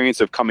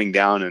experience of coming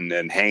down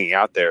and hanging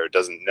out there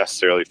doesn't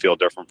necessarily feel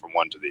different from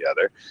one to the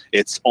other.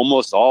 It's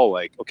almost all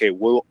okay,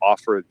 we'll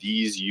offer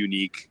these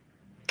unique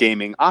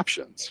gaming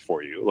options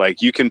for you.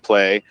 You can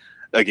play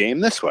a game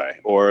this way,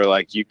 or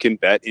you can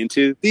bet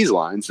into these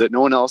lines that no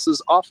one else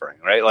is offering,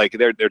 right?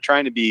 They're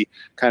trying to be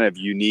kind of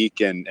unique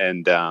and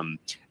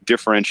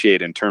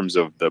differentiate in terms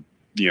of the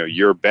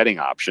your betting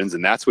options,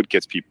 and that's what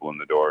gets people in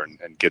the door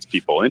and gets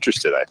people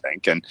interested, I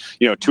think. And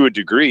to a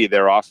degree,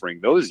 they're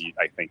offering those,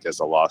 I think, as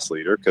a loss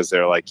leader, because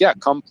they're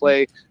come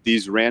play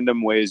these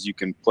random ways you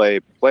can play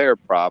player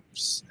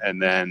props,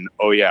 and then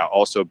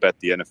also bet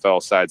the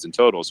NFL sides and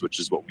totals, which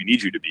is what we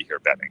need you to be here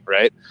betting,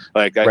 right?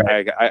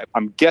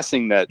 I'm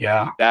guessing that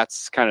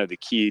that's kind of the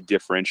key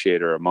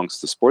differentiator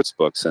amongst the sports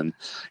books. And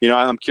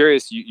I'm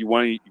curious, you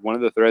one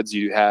of the threads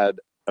you had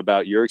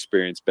about your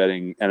experience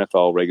betting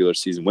NFL regular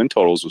season win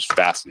totals was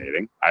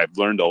fascinating. I've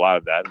learned a lot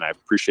of that, and I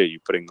appreciate you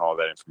putting all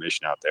that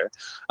information out there.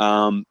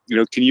 Can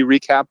you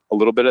recap a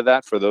little bit of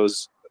that for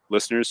those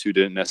listeners who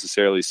didn't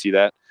necessarily see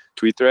that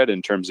tweet thread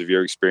in terms of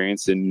your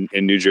experience in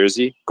New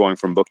Jersey, going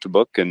from book to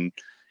book, and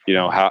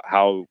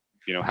how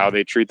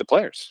they treat the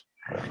players?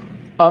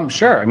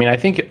 Sure. I mean, I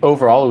think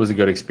overall it was a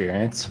good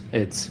experience.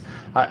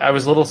 I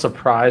was a little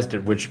surprised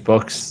at which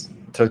books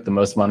took the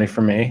most money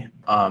from me,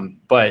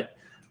 but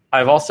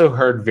I've also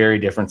heard very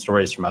different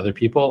stories from other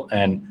people.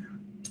 And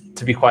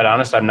to be quite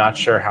honest, I'm not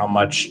sure how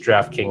much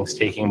DraftKings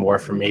taking more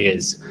from me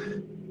is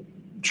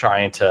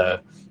trying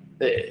to,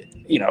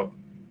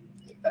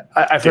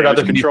 I've heard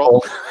other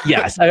people.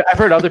 Yes, I've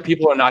heard other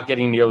people are not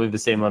getting nearly the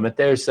same limit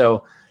there.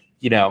 So,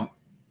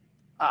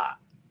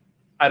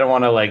 I don't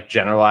want to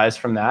generalize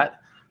from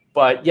that.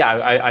 But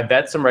yeah, I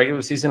bet some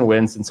regular season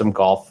wins and some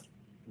golf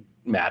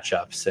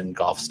matchups and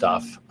golf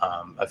stuff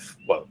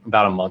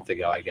about a month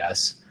ago, I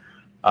guess.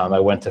 I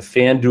went to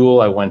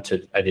FanDuel.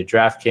 I did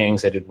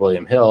DraftKings. I did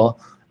William Hill.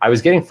 I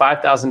was getting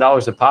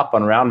 $5,000 a pop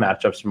on round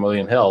matchups from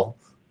William Hill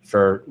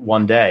for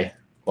one day,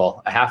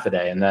 a half a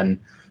day. And then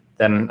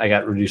I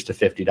got reduced to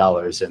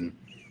 $50. And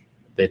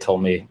they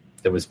told me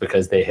it was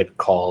because they had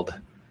called,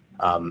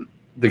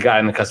 the guy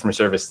in the customer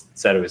service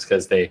said it was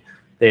because they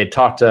had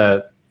talked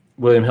to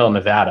William Hill,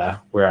 Nevada,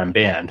 where I'm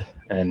banned,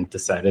 and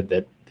decided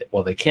that,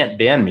 they can't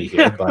ban me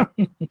here, but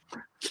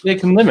they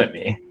can limit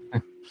me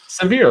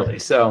severely.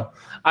 So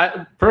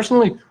I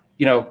personally,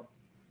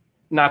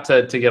 not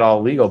to get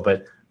all legal,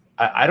 but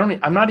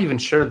I'm not even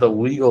sure the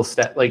legal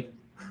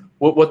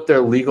what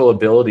their legal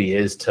ability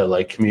is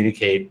to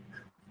communicate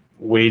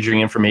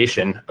wagering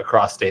information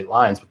across state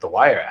lines with the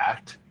Wire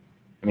Act.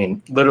 I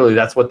mean, literally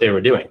that's what they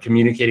were doing,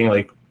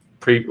 communicating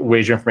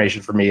wager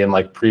information for me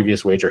and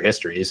previous wager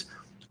histories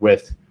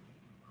with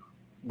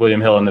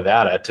William Hill in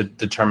Nevada to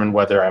determine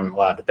whether I'm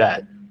allowed to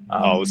bet.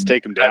 Let's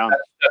take them down.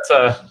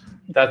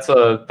 That's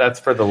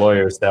for the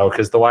lawyers though,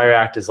 because the Wire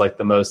Act is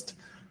the most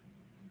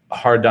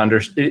hard to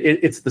understand.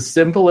 It's the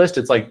simplest.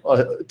 It's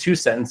 2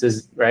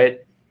 sentences,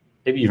 right?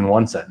 Maybe even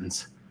 1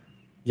 sentence.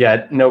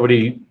 Yet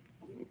nobody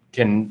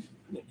can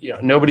come to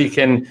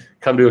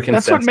a consensus.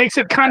 That's what makes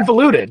it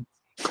convoluted.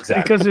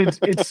 Exactly.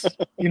 Because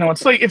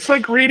it's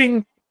like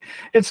reading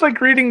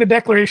the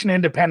Declaration of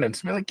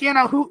Independence. Be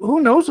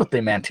who knows what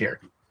they meant here?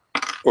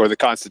 Or the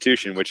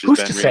Constitution, which has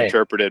been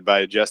reinterpreted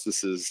by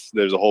justices.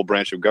 There's a whole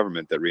branch of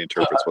government that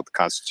reinterprets what the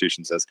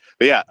Constitution says.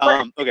 But yeah,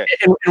 okay.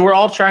 And we're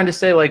all trying to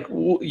say,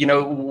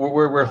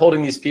 we're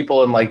holding these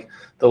people in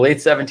the late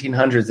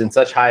 1700s in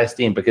such high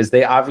esteem because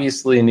they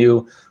obviously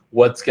knew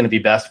what's going to be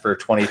best for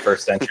 21st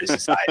century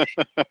society.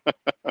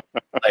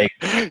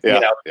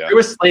 There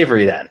was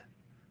slavery then.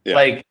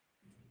 Yeah.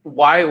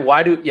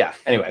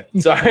 Anyway,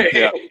 sorry.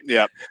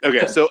 Yeah.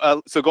 Okay.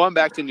 So going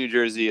back to New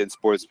Jersey and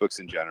sports books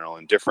in general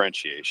and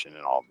differentiation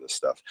and all of this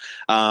stuff,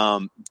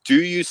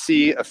 do you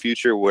see a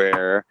future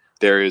where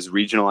there is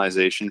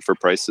regionalization for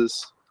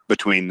prices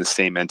between the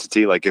same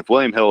entity? Like if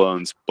William Hill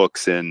owns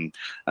books in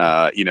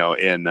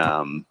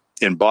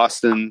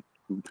Boston,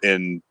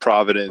 in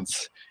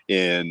Providence,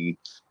 in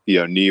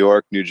New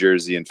York, New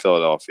Jersey, and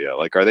Philadelphia,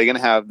 are they going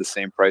to have the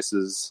same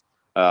prices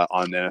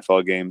on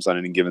NFL games on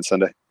any given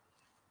Sunday?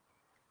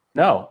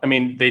 No, I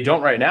mean, they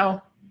don't right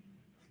now.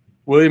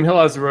 William Hill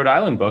has a Rhode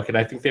Island book, and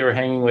I think they were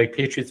hanging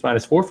Patriots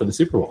 -4 for the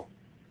Super Bowl.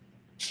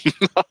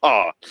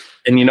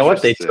 And you know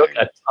what? They took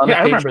a ton of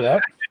I remember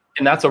that.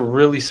 And that's a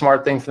really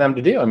smart thing for them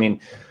to do. I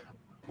mean,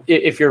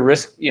 if you're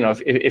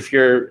if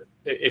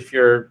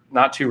you're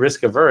not too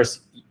risk averse,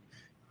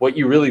 what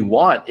you really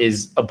want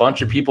is a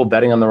bunch of people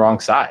betting on the wrong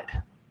side.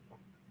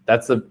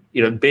 That's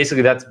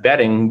basically that's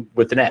betting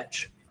with an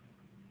edge.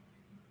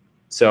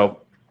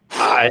 So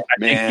I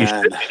think you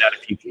should do that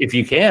if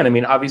you can. I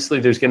mean, obviously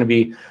there's going to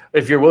be,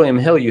 if you're William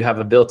Hill, you have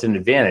a built-in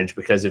advantage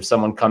because if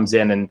someone comes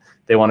in and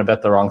they want to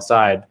bet the wrong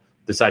side,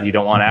 the side you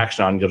don't want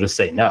action on, you'll just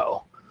say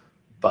no.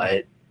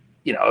 But,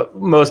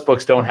 most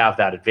books don't have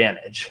that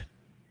advantage.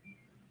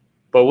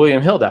 But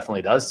William Hill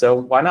definitely does, so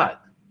why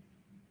not?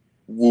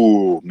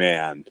 Woo,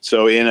 man.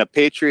 So in a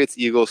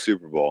Patriots-Eagles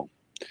Super Bowl,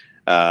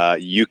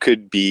 you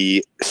could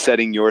be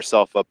setting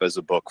yourself up as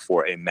a book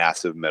for a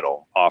massive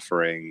middle,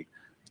 offering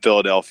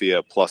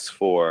Philadelphia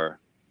 +4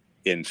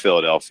 in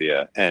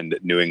Philadelphia and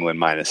New England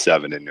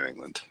 -7 in New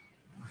England.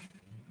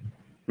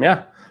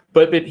 Yeah,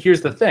 but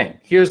here's the thing.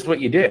 Here's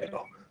what you do.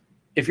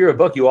 If you're a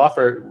book, you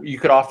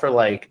could offer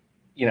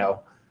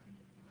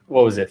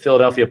what was it?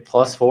 Philadelphia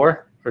 +4,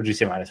 or did you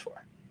say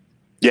 -4?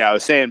 Yeah, I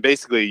was saying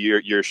basically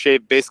you're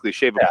shave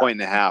a point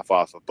and a half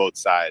off of both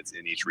sides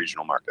in each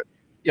regional market.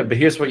 Yeah, but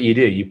here's what you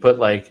do. You put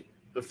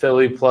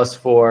Philly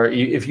 +4.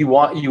 If you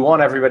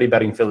want everybody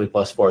betting Philly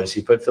 +4, so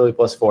you put Philly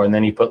 +4, and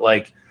then you put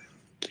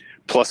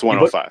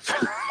 +105.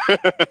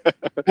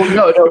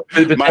 No,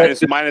 but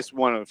minus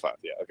 105.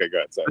 Yeah. Okay, go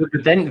ahead. Sorry.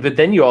 But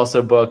then you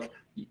also book.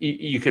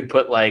 You could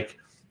put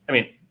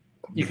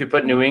you could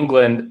put New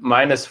England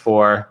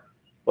 -4,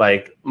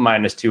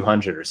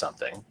 -200 or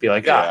something. Be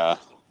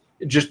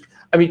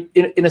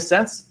in a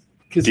sense,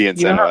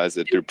 de-incentivize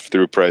it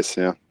through price.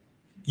 Yeah.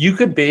 You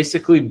could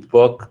basically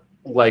book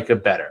like a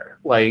better,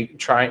 like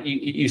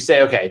you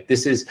say, okay,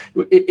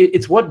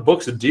 it's what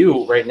books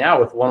do right now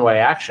with one-way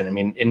action. I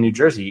mean, in New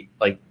Jersey,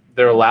 like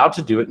they're allowed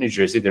to do it in New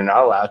Jersey. They're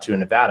not allowed to in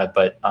Nevada.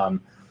 But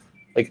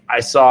like I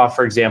saw,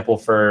 for example,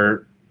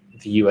 for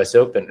the US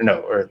Open,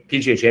 or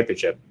PGA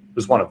Championship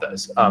was one of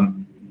those.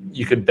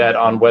 You could bet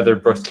on whether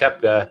Brooks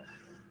Koepka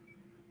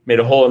made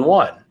a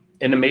hole-in-one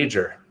in a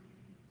major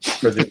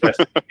for the rest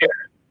of the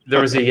year.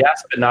 There was a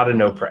yes, but not a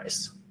no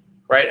price,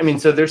 right? I mean,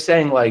 so they're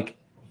saying like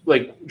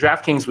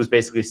DraftKings was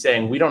basically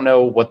saying, we don't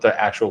know what the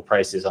actual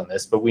price is on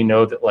this, but we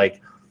know that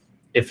like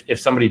if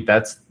somebody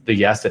bets the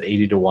yes at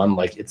 80-1,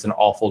 like it's an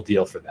awful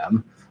deal for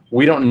them.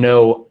 We don't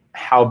know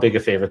how big a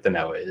favorite the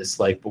no is,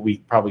 like, but we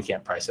probably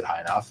can't price it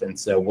high enough. And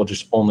so we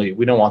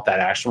don't want that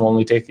action. We'll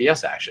only take the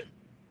yes action.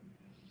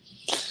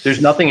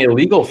 There's nothing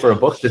illegal for a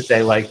book to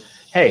say like,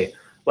 hey,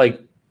 like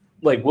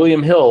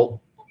William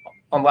Hill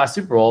on last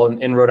Super Bowl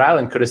in Rhode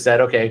Island could have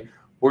said, okay,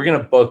 we're going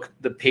to book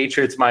the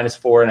Patriots minus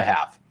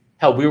 4.5.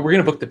 Hell, we're going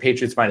to book the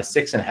Patriots minus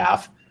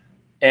 6.5.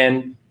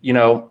 And,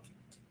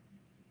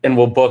 and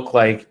we'll book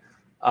like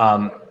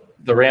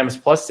the Rams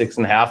plus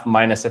 6.5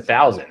 minus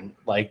 1,000.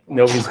 Like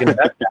nobody's going to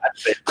bet that.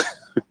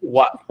 But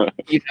what,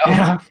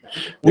 Yeah.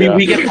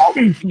 We get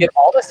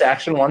all this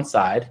action one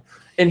side.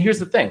 And here's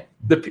the thing,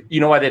 you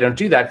know why they don't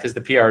do that? Because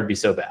the PR would be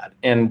so bad,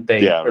 and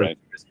they are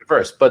risk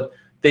averse. But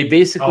they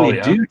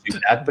basically do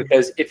that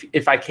because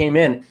if I came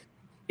in,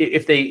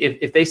 if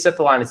they set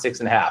the line at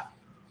 6.5,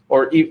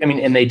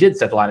 and they did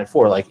set the line at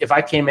 4. Like if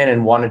I came in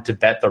and wanted to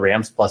bet the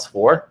Rams plus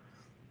 4,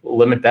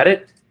 limit bet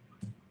it,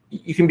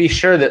 you can be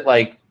sure that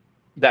like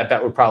that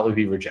bet would probably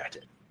be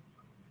rejected.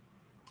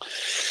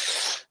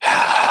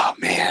 Oh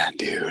man,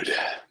 dude,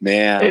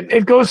 man,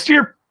 It goes to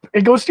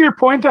your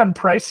point on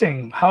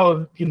pricing,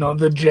 how,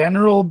 the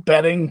general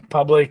betting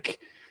public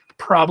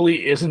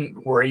probably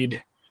isn't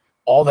worried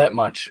all that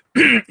much,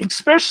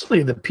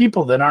 especially the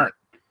people that aren't,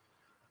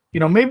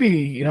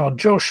 maybe,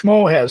 Joe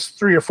Schmo has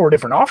 3 or 4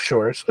 different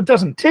offshores. It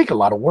doesn't take a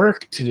lot of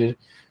work to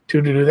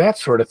do that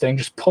sort of thing.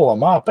 Just pull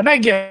them up. And I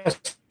guess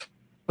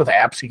with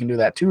apps, you can do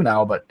that too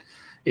now. But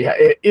yeah,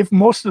 if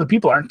most of the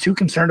people aren't too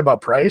concerned about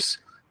price,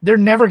 they're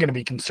never going to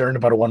be concerned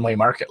about a one-way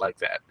market like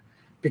that.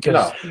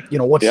 Because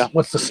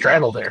what's the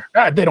straddle there?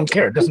 They don't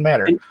care. It doesn't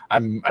matter.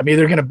 I'm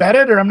either going to bet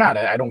it or I'm not.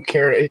 I don't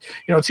care.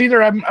 It's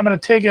either I'm going to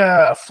take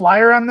a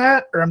flyer on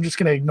that or I'm just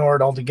going to ignore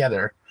it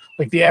altogether.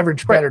 Like the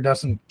average bettor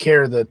doesn't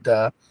care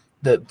that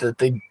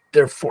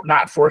they're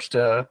not forced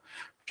to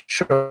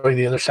show you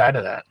the other side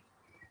of that.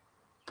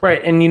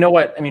 Right, and you know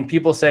what? I mean,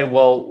 people say,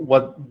 well,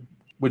 what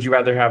would you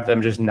rather have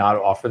them just not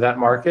offer that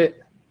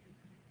market?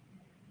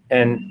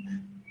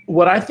 And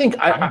what I think,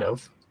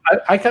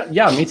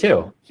 me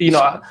too.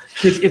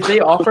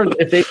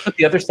 If they put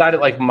the other side at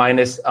like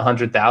minus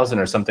 100,000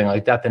 or something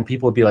like that, then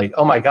people would be like,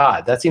 oh my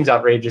God, that seems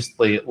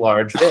outrageously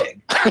large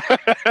big.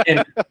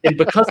 and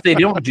because they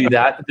don't do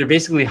that, they're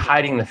basically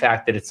hiding the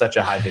fact that it's such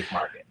a high big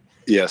market.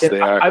 Yes, and they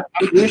are. I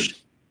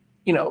wish,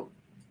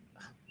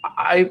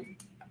 I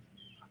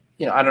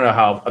don't know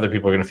how other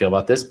people are going to feel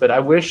about this, but I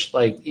wish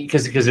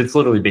because it's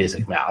literally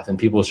basic math and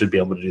people should be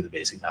able to do the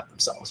basic math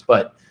themselves.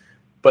 But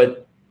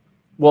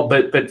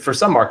for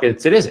some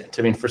markets, it isn't.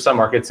 I mean, for some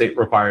markets, it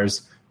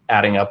requires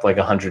adding up like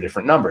 100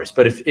 different numbers.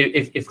 But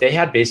if they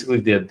had basically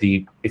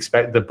the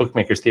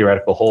bookmaker's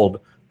theoretical hold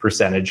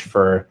percentage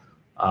for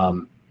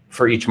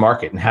each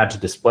market and had to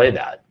display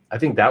that, I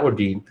think that would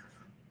be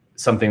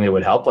something that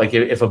would help. Like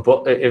if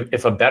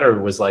a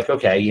bettor was like,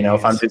 okay,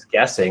 if I'm just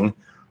guessing,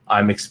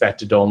 I'm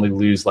expected to only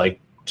lose like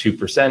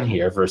 2%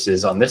 here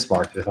versus on this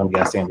market, if I'm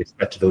guessing, I'm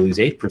expected to lose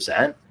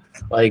 8%.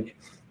 Like,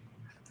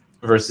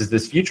 versus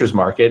this futures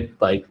market,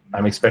 like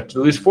I'm expected to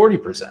lose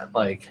 40%.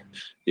 Like,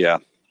 yeah.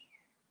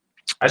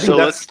 I think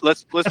let's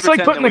it's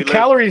like putting the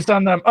calories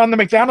on the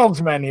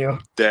McDonald's menu.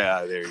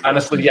 Yeah, there you go.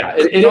 Honestly, yeah,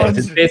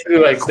 it's basically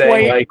like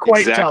saying like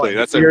quite exactly.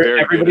 That's a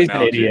very everybody's good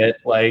an idiot.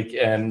 Like,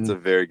 and it's a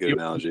very good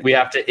analogy. We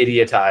have to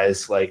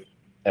idiotize like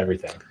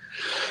everything.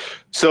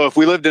 So if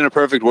we lived in a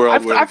perfect world,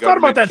 I've thought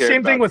about that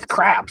same thing with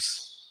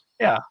craps.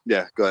 Yeah.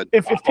 Yeah, go ahead.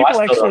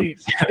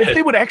 If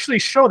they would actually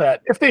show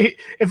that, if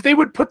they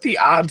would put the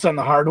odds on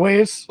the hard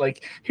ways,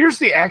 like here's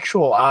the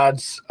actual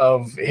odds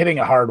of hitting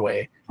a hard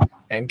way,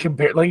 and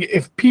compare, like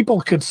if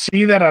people could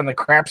see that on the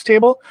craps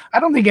table, I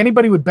don't think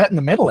anybody would bet in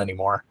the middle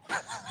anymore.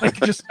 Like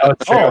just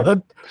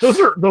those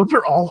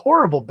are all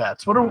horrible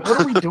bets. What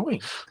are we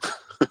doing?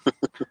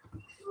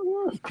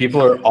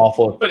 People are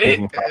awful at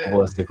thinking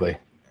probabilistically.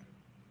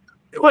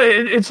 Well,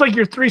 it's like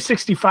your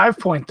 365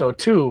 point though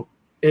too.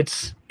 And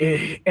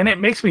it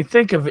makes me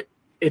think of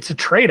it's a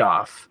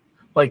trade-off.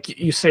 Like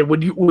you say,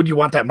 would you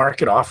want that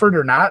market offered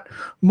or not?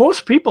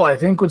 Most people, I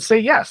think, would say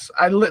yes.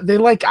 They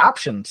like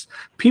options.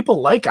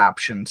 People like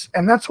options,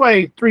 and that's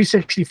why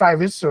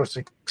 365 is so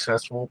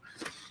successful.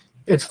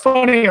 It's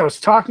funny. I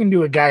was talking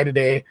to a guy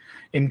today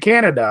in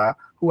Canada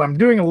who I'm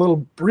doing a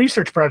little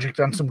research project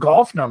on some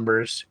golf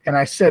numbers, and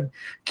I said,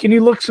 "Can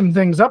you look some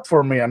things up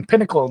for me on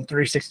Pinnacle and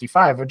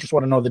 365? I just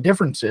want to know the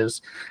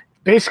differences."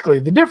 basically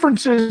the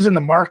differences in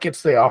the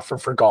markets they offer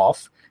for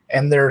golf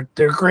and their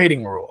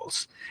grading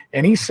rules.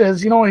 And he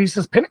says,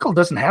 Pinnacle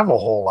doesn't have a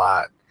whole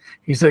lot.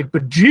 He's like,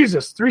 but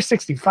Jesus,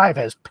 365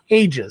 has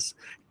pages,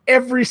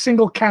 every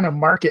single kind of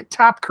market,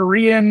 top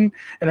Korean.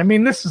 And I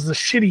mean, this is a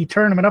shitty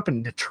tournament up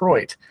in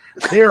Detroit.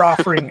 They're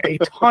offering a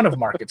ton of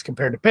markets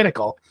compared to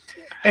Pinnacle.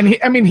 And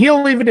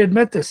he'll even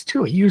admit this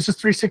too. He uses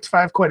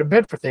 365 quite a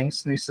bit for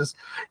things. And he says,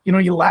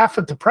 you laugh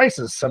at the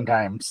prices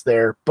sometimes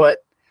there,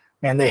 but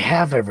man, they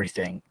have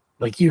everything.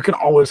 Like, you can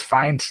always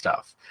find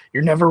stuff.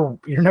 You're never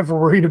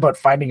worried about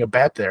finding a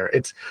bet there.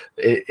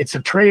 It's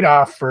a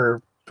trade-off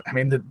for,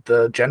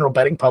 the general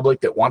betting public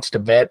that wants to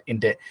bet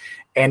into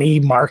any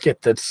market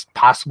that's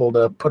possible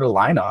to put a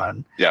line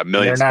on. Yeah,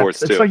 million sports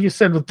too. It's like you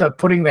said with the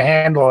putting the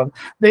handle on.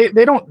 They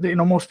don't.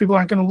 Most people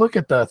aren't going to look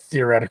at the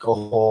theoretical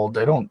hold.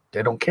 They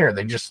don't care.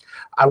 They just,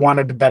 I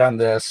wanted to bet on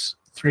this.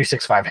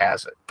 365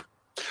 has it.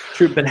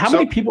 True, but how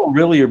many people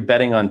really are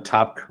betting on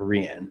top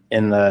Korean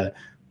in the,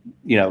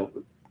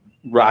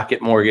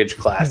 Rocket Mortgage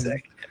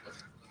Classic?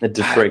 The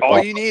Detroit.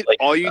 All you need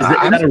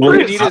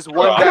is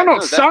one guy. I don't know.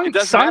 It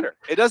doesn't matter.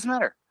 It doesn't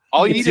matter.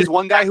 All you need is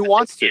one guy who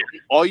wants to.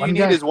 All you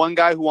need is one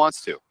guy who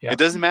wants to. Yeah. It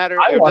doesn't matter.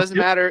 It doesn't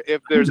matter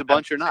if there's a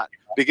bunch or not,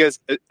 because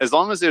as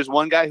long as there's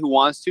one guy who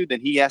wants to, then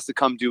he has to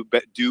come do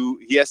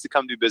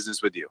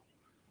business with you.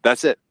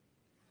 That's it.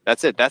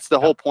 That's the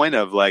whole point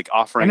of like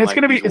offering. And it's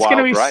gonna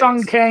be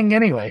Sung Kang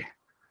anyway.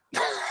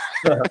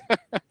 The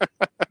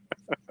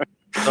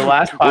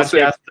last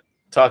podcast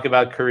talk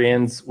about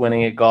Koreans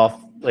winning at golf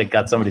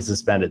got somebody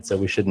suspended, so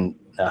we shouldn't.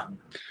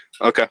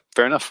 Okay,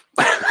 fair enough.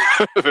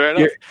 Fair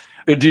enough.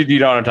 Dude, you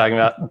know what I'm talking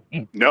about?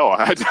 No,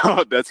 I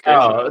don't. That's crazy.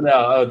 Oh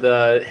no,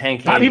 the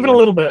Hank. Not even a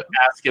little bit.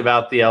 Asked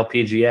about the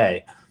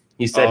LPGA.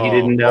 He said he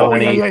didn't know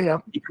any. Yeah.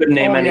 He couldn't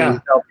name any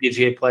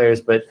LPGA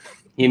players, but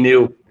he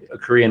knew a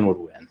Korean would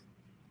win.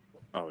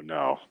 Oh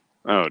no,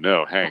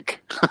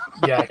 Hank.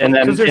 Yeah, and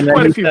then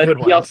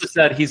he also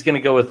said he's going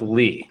to go with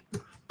Lee.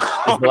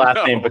 Is the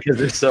last name because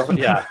there's so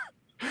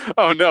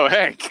Oh no,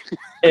 Hank.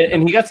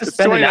 And he got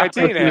suspended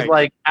afterwards. He was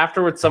like,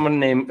 afterwards, a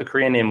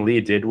Korean named Lee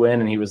did win,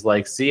 and he was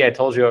like, "See, I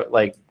told you,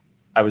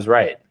 I was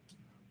right."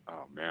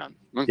 Oh man.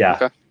 Yeah.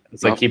 Okay.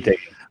 It's like keep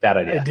taking that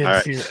idea. I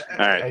did see that.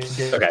 All right.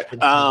 Okay.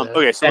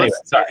 Okay. So anyway,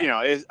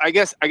 let's, I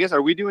guess,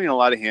 are we doing a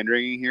lot of hand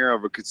wringing here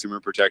over consumer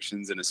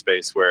protections in a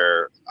space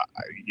where,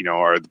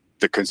 are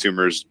the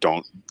consumers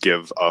don't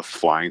give a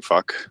flying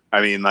fuck?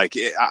 I mean,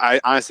 I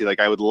honestly,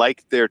 I would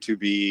like there to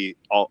be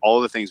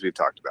all the things we've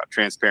talked about: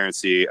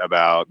 transparency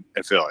about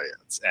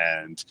affiliates,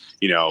 and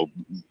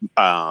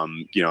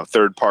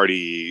third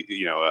party,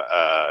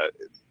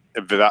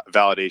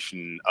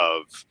 validation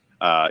of.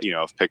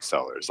 Of pick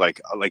sellers,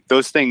 like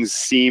those things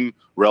seem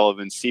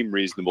relevant, seem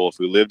reasonable. If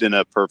we lived in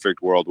a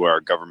perfect world where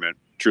our government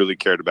truly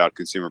cared about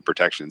consumer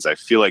protections, I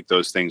feel like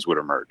those things would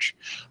emerge.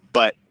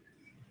 But,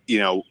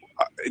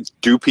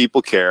 do people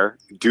care?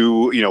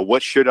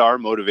 What should our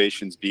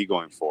motivations be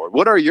going forward?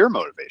 What are your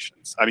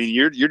motivations? I mean,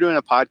 you're doing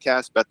a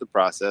podcast, Bet the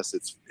Process.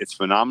 It's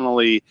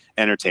phenomenally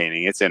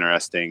entertaining. It's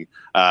interesting.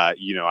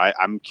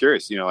 I'm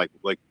curious,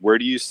 where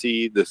do you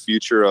see the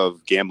future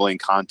of gambling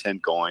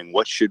content going?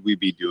 What should we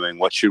be doing?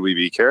 What should we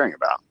be caring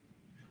about?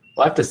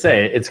 Well, I have to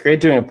say, it's great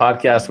doing a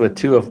podcast with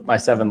 2 of my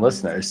 7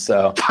 listeners.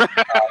 So,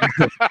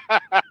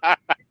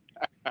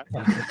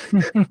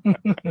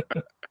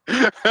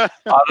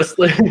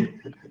 honestly,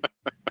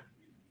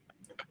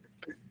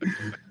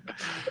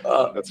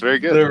 that's very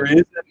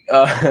good.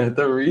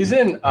 The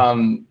reason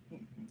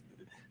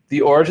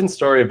the origin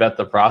story of Bet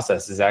the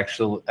Process is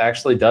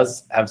actually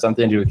does have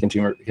something to do with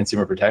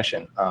consumer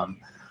protection.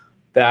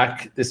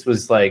 This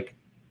was let's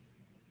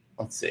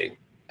see,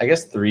 I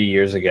guess 3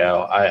 years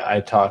ago,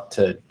 I talked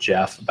to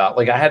Jeff about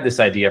I had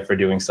this idea for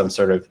doing some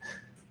sort of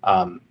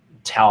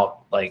tout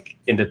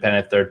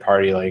independent third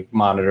party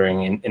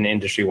monitoring an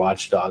industry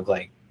watchdog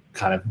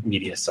kind of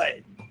media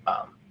site,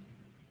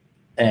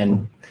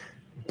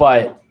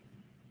 but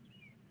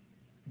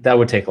that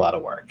would take a lot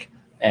of work,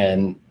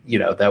 and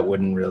that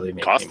wouldn't really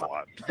make cost a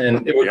lot,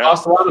 and it would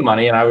cost a lot of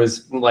money. And I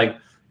was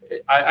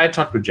I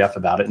talked with Jeff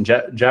about it, and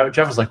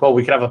Jeff was like, well,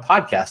 we could have a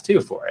podcast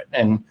too for it.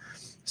 And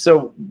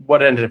so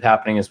what ended up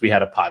happening is we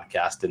had a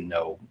podcast and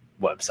no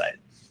website.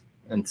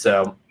 And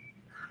so,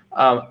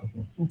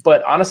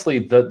 but honestly,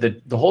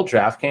 the whole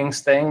DraftKings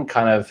thing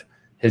kind of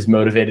has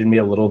motivated me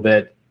a little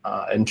bit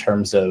in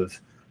terms of,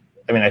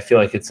 I feel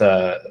like it's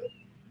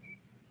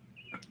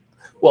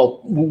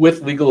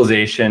with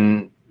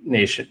legalization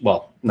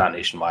not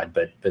nationwide,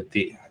 but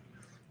the,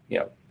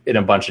 in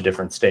a bunch of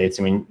different states.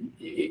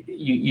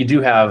 You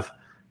do have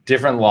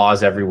different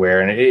laws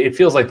everywhere, and it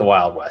feels like the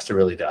Wild West. It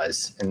really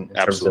does in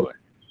terms of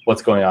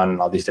what's going on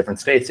in all these different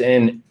states.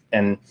 And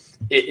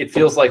it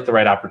feels like the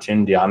right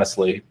opportunity,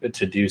 honestly,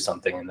 to do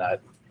something in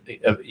that,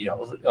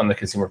 on the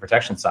consumer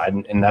protection side.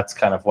 And that's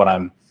kind of what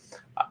I'm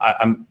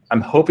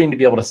hoping to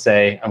be able to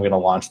say. I'm going to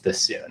launch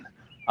this soon,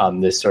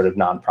 this sort of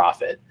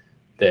nonprofit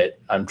that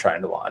I'm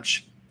trying to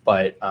launch.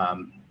 But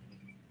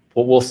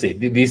we'll see.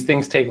 These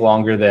things take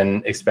longer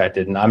than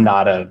expected, and I'm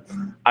not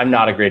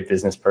a great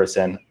business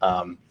person.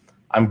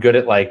 I'm good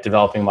at like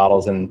developing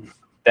models and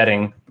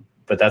betting,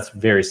 but that's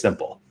very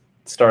simple.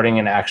 Starting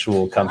an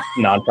actual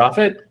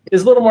nonprofit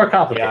is a little more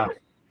complicated. Yeah.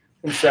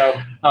 And so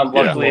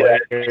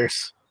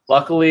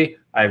luckily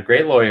I have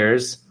great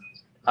lawyers,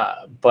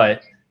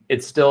 but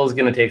it still is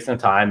going to take some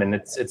time, and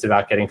it's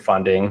about getting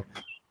funding,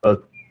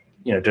 both,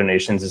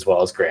 donations as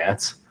well as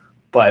grants.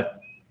 But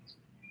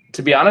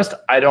to be honest,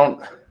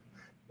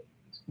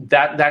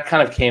 that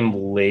kind of came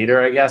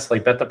later, I guess.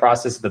 Like, Bet the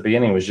Process at the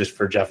beginning was just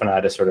for Jeff and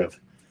I to sort of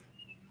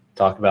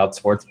talk about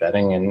sports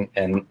betting,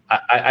 and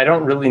I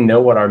don't really know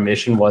what our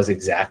mission was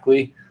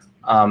exactly.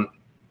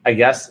 I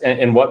guess,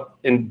 and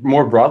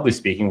more broadly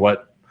speaking,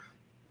 what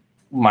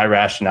my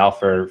rationale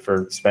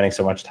for spending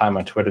so much time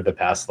on Twitter the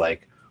past 8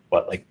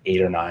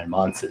 or 9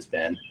 months has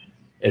been.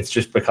 It's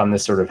just become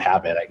this sort of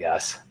habit, I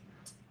guess.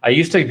 I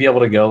used to be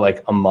able to go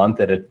like a month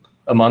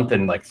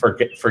and like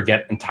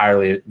forget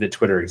entirely that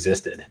Twitter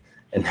existed,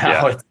 and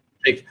now it's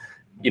like,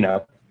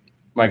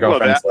 my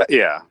girlfriend's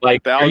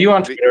are you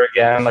on Twitter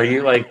again? Are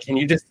you like, can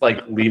you just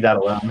like leave that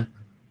alone?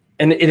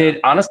 And it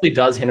honestly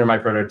does hinder my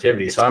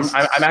productivity. So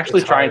I'm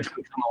actually trying to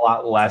become a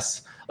lot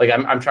less. Like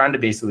I'm trying to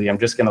basically, I'm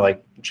just gonna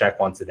like check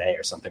once a day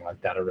or something like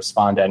that, or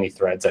respond to any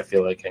threads I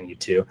feel like I need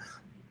to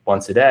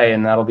once a day,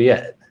 and that'll be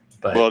it.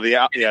 But the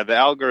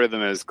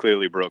algorithm has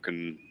clearly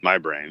broken my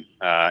brain.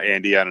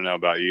 Andy, I don't know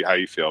about you, how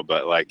you feel,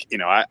 but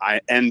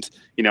I'm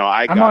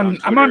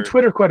on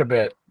Twitter quite a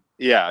bit.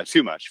 Yeah,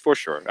 too much for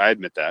sure. I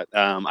admit that.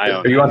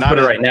 Are you on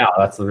Twitter right now?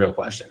 That's the real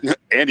question.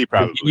 Andy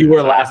probably. You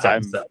were last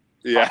time.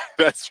 Yeah,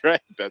 that's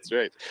right.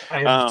 I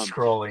am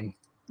scrolling.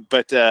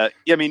 But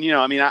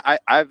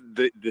I've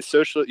the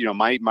social,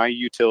 my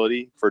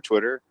utility for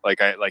Twitter.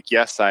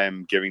 Yes, I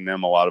am giving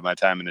them a lot of my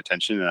time and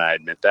attention, and I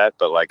admit that.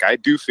 But I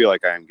do feel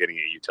like I am getting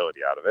a utility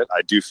out of it.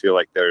 I do feel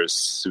like there's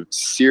some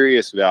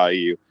serious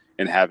value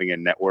in having a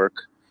network.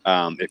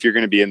 If you're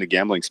going to be in the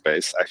gambling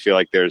space, I feel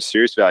like there's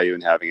serious value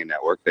in having a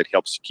network that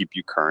helps keep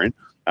you current.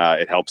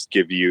 It helps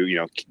give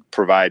you,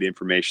 provide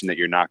information that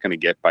you're not going to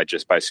get by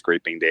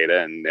scraping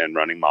data and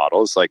running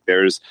models.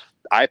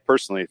 I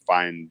personally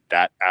find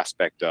that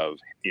aspect of,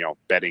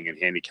 betting and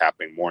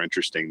handicapping more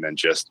interesting than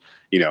just,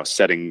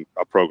 setting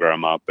a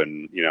program up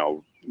and,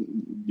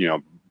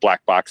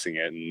 black boxing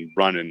it and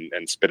run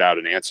and spit out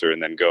an answer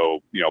and then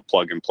go,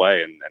 plug and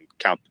play and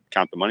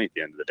count the money at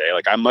the end of the day.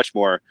 I'm much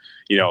more,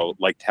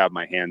 like to have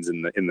my hands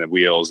in the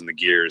wheels and the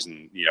gears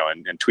and,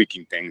 and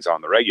tweaking things on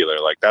the regular.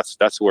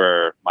 That's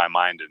where my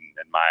mind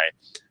and my,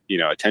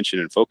 attention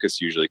and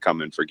focus usually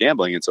come in for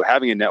gambling. And so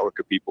having a network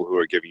of people who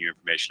are giving you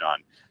information on,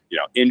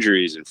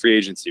 injuries and free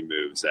agency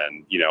moves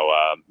and,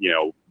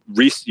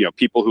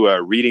 people who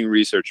are reading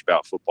research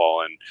about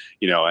football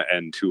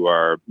and who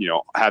are,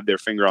 have their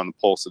finger on the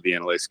pulse of the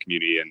analytics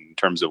community in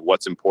terms of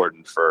what's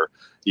important for,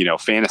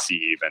 fantasy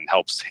even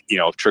helps,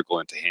 trickle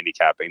into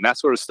handicapping. That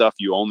sort of stuff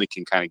you only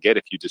can kind of get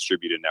if you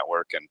distribute a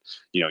network and,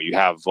 you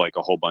have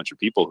a whole bunch of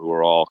people who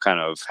are all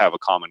kind of have a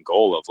common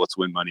goal of let's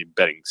win money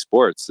betting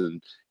sports.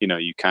 And,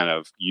 you kind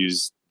of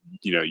use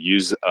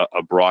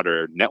a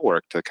broader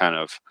network to kind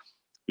of,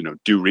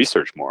 do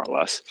research more or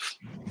less.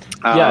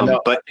 But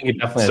I think it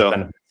definitely has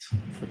benefits.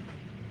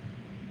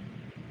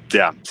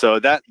 Yeah,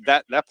 so that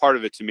part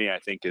of it to me, I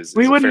think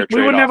we wouldn't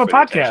have a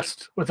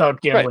podcast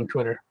without gambling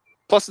Twitter.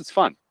 Plus, it's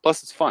fun.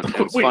 It's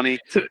funny,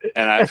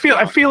 and I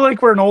feel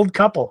like we're an old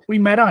couple. We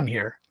met on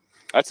here.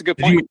 That's a good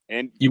point.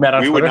 And you met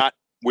on Twitter?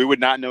 We would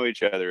not know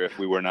each other if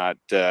we were not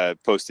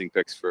posting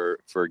pics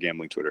for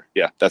gambling Twitter.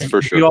 Yeah, that's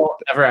for sure. You all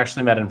ever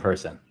actually met in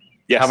person?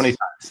 Yes. How many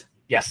times?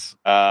 Yes.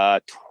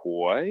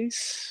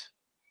 Twice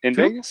in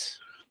Vegas.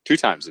 2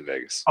 times in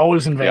Vegas.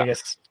 Always in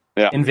Vegas.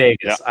 Yeah. In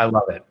Vegas. Yeah. I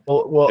love it.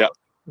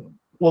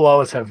 We'll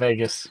always have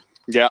Vegas.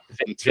 Yeah.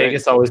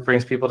 Vegas always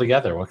brings people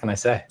together. What can I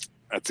say?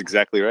 That's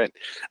exactly right.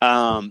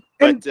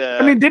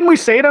 Didn't we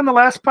say it on the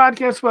last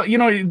podcast? Well,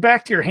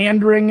 back to your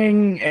hand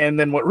wringing and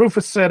then what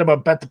Rufus said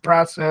about Bet the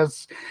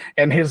Process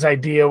and his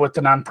idea with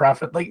the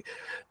nonprofit.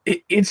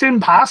 It's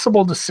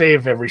impossible to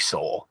save every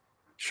soul.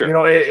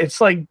 Sure. It's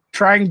like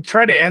try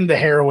to end the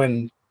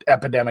heroin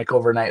epidemic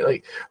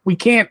overnight. We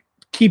can't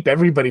keep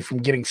everybody from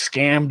getting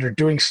scammed or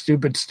doing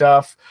stupid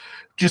stuff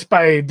just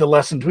by the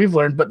lessons we've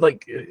learned. But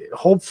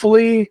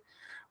hopefully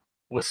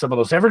with some of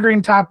those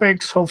evergreen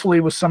topics,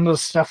 hopefully with some of the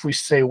stuff we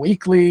say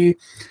weekly,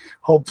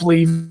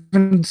 hopefully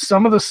even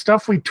some of the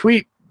stuff we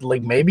tweet,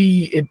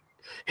 maybe it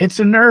hits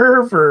a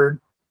nerve or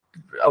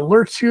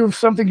alerts you of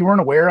something you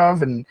weren't aware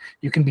of and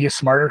you can be a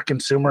smarter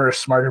consumer, a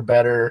smarter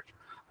bettor.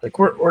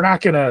 We're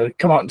not going to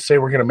come out and say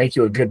we're going to make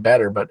you a good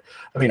bettor, but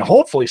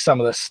hopefully some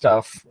of this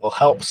stuff will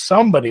help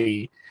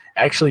somebody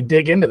actually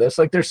dig into this.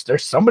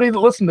 There's somebody that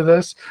listened to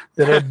this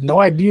that had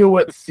no idea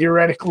what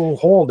theoretical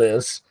hold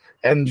is.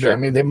 And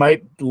sure. They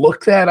might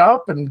look that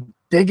up and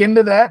dig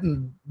into that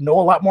and know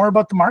a lot more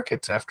about the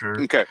markets after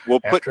a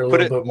little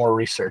bit more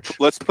research.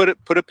 Let's put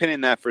a pin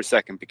in that for a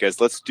second,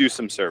 because let's do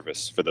some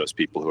service for those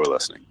people who are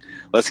listening.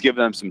 Let's give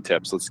them some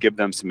tips. Let's give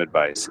them some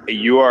advice.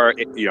 You are,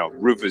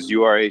 Rufus,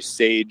 you are a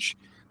sage.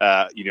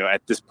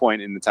 At this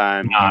point in the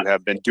time, you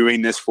have been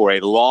doing this for a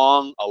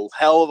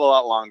hell of a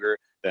lot longer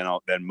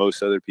than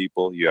most other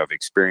people. You have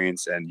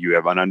experience and you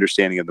have an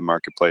understanding of the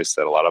marketplace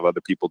that a lot of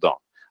other people don't.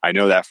 I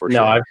know that for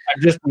sure. No, I've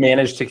just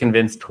managed to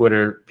convince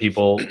Twitter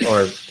people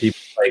or people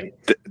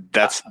like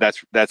that's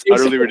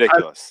utterly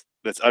ridiculous.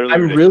 That's utterly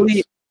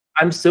ridiculous.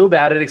 I'm so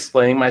bad at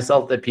explaining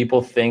myself that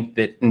people think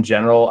that in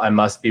general I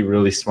must be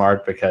really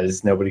smart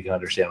because nobody can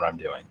understand what I'm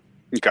doing.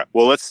 Okay.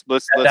 Well, let's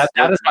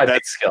that is my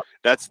big skill.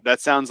 That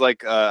sounds like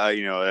good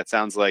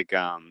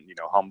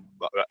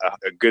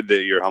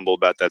that you're humble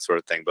about that sort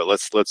of thing. But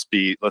let's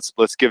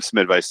give some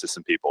advice to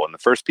some people. And the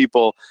first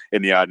people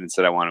in the audience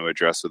that I want to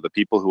address are the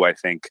people who I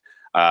think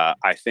are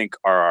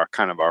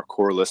our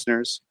core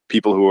listeners,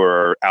 people who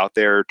are out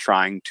there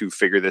trying to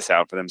figure this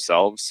out for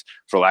themselves,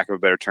 for lack of a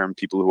better term,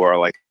 people who are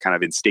like kind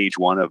of in stage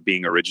one of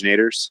being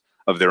originators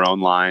of their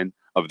own line,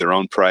 of their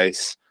own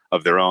price,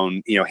 of their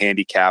own,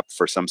 handicap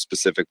for some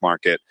specific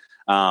market.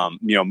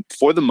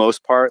 For the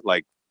most part,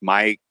 like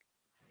my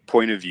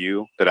point of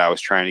view that I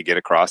was trying to get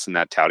across in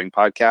that touting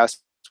podcast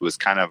was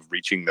kind of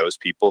reaching those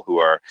people who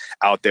are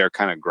out there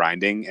kind of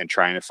grinding and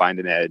trying to find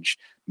an edge.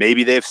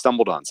 Maybe they've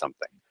stumbled on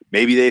something.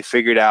 Maybe they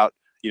figured out,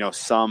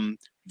 some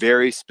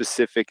very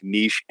specific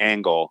niche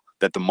angle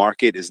that the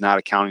market is not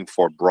accounting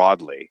for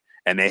broadly.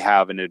 And they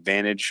have an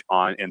advantage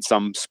in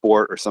some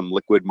sport or some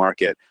liquid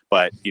market,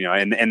 but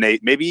and they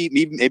maybe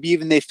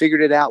even they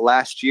figured it out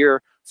last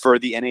year for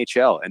the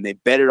NHL, and they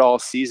bet it all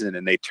season,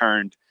 and they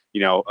turned a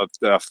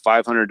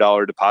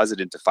 $500 deposit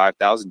into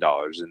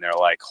 $5,000, and they're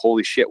like,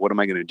 holy shit, what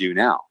am I going to do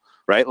now?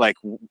 Right? Like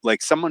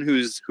someone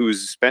who's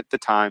spent the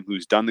time,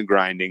 who's done the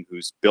grinding,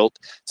 who's built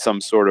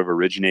some sort of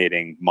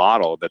originating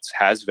model that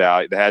has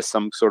value, that has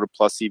some sort of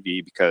plus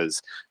EV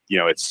because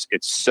it's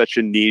such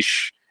a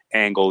niche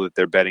angle that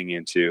they're betting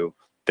into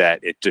that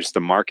the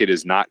market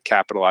is not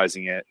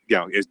capitalizing it,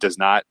 it does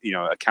not,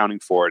 accounting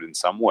for it in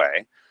some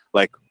way.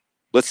 Like,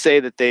 let's say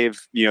that they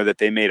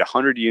made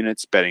 100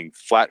 units betting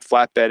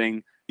flat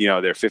betting,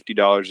 they're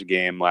 $50 a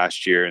game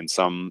last year in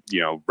some,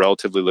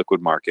 relatively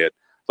liquid market.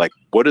 Like,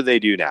 what do they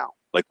do now?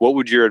 Like, what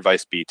would your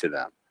advice be to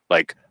them?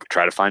 Like,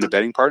 try to find a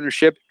betting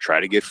partnership, try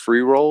to get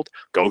free rolled,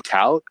 go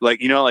tout. Like,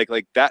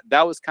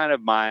 that was kind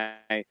of my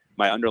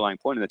underlying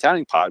point in the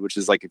touting pod, which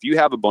is like, if you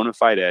have a bona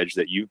fide edge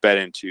that you've bet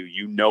into,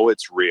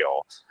 it's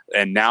real.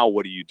 And now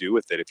what do you do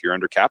with it if you're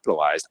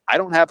undercapitalized? I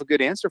don't have a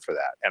good answer for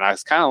that. And I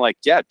was kind of like,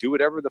 yeah, do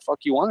whatever the fuck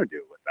you want to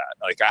do with that.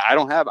 Like, I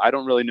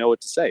don't really know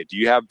what to say. Do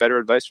you have better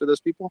advice for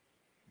those people?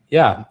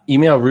 Yeah.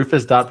 Email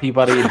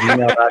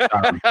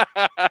rufus.peabody@gmail.com.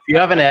 If you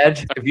have an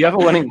edge, if you have a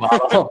winning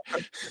model,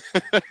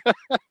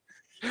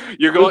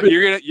 you're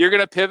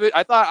gonna pivot.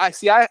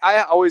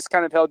 I always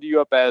kind of held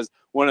you up as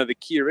one of the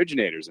key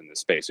originators in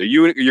this space. Are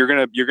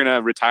you're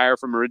gonna retire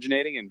from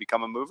originating and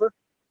become a mover?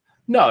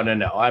 No.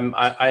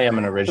 I am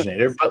an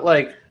originator,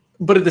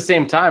 but at the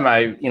same time,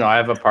 I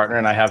have a partner,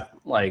 and I have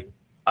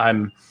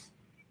I'm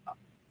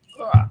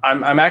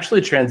actually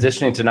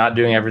transitioning to not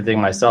doing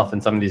everything myself in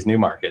some of these new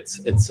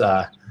markets.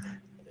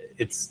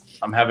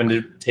 I'm having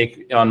to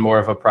take on more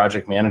of a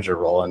project manager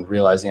role and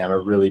realizing I'm a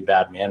really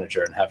bad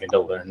manager and having to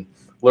learn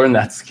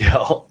that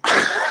skill.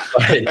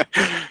 But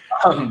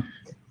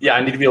yeah,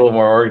 I need to be a little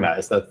more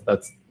organized.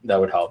 That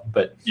would help.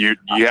 But you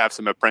have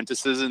some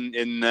apprentices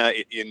in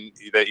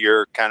that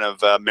you're kind of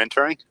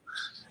mentoring.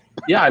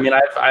 Yeah, I mean,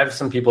 I have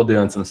some people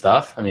doing some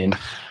stuff. I mean,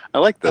 I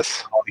like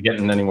this. I won't get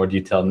into any more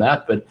detail than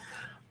that, but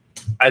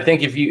I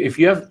think if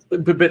you have,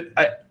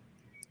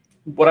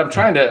 what I'm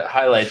trying to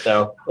highlight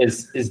though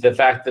is the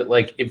fact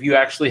that if you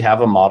actually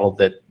have a model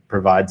that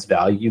provides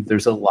value,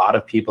 there's a lot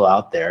of people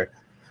out there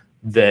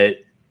that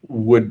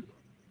would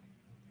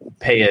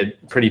pay a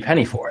pretty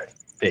penny for it,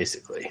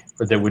 basically,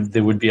 or they would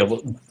be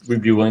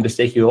willing to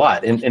stake you a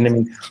lot. And I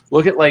mean,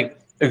 look at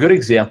a good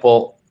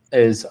example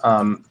is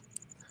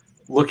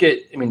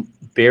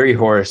Barry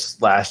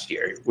Horse last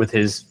year with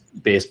his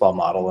baseball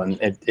model, and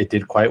it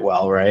did quite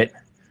well, right? I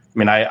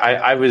mean,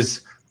 I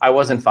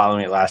wasn't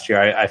following it last year.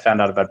 I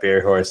found out about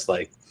Barry Horse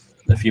maybe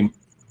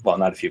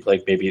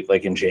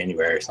in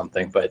January or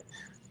something.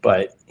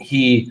 But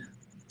he.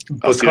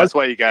 That's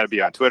why you got to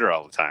be on Twitter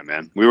all the time,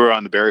 man. We were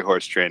on the Barry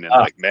Horse train in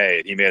May,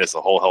 and he made us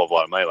a whole hell of a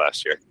lot of money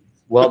last year.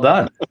 Well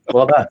done.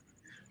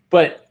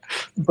 But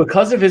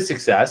because of his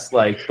success,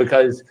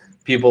 because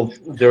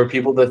there were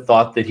people that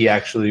thought that he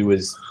actually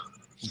his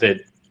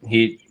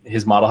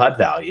model had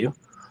value,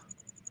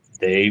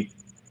 they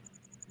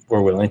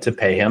were willing to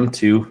pay him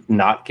to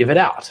not give it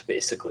out,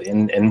 basically,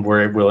 and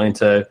were willing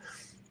to,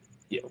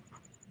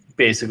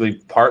 basically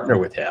partner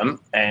with him,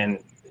 and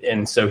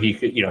so he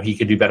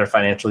could do better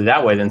financially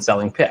that way than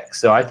selling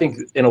picks. So I think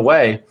in a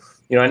way,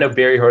 I know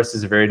Barry Horse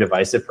is a very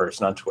divisive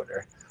person on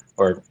Twitter,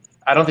 or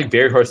I don't think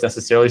Barry Horse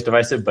necessarily is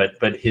divisive,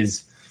 but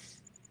his,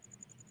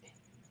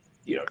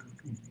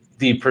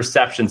 the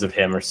perceptions of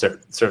him are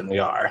certainly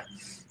are,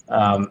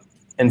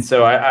 and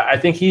so I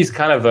think he's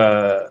kind of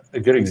a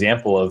good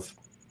example of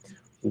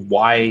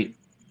why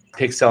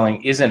pick selling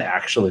isn't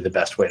actually the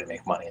best way to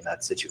make money in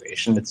that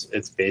situation.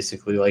 It's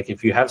basically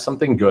if you have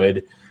something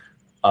good,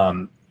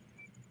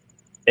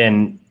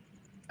 and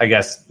I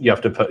guess you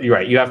have to put. You're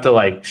right. You have to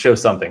like show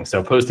something.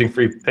 So posting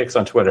free pics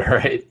on Twitter,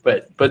 right?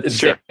 But at the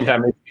same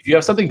time, if you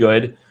have something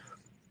good,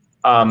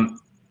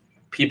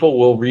 people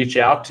will reach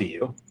out to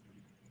you.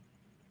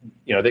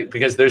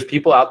 Because there's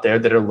people out there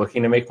that are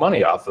looking to make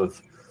money off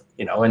of,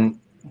 and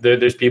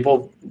there's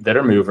people that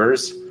are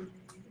movers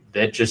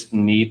that just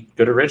need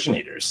good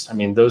originators. I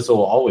mean, those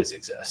will always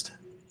exist.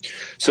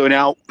 So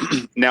now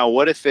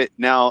what if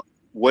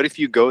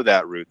you go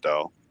that route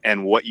though,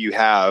 and what you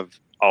have,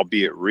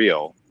 albeit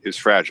real, is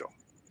fragile,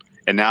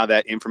 and now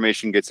that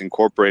information gets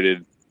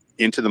incorporated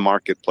into the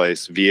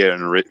marketplace via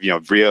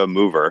a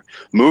mover.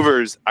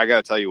 Movers, I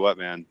gotta tell you what,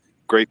 man,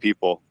 great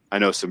people. I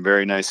know some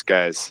very nice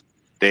guys.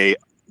 They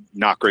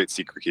not great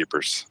secret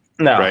keepers.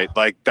 No. Right.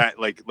 Like that,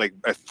 like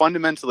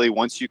fundamentally,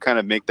 once you kind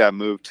of make that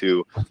move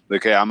to,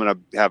 okay, I'm going to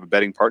have a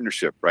betting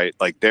partnership, right?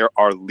 Like there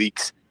are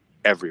leaks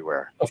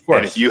everywhere. Of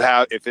course.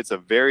 And if it's a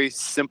very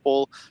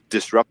simple,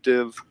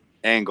 disruptive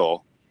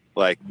angle,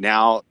 like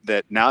now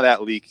that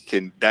leak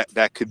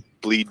that could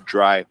bleed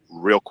dry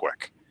real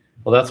quick.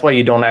 Well, that's why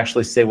you don't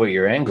actually say what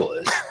your angle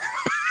is.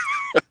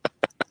 I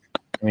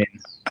mean,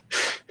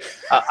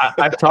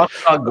 I've talked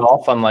about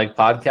golf on like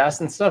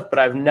podcasts and stuff, but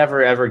I've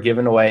never ever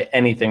given away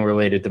anything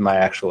related to my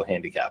actual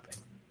handicapping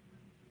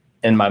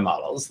in my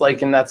models.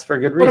 Like, and that's for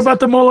good reason. What about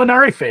the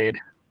Molinari fade?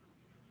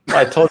 Well,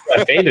 I told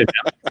you I faded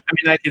him. I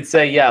mean, I could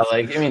say, yeah,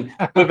 like, I mean,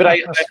 but I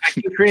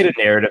can create a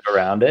narrative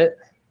around it.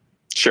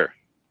 Sure.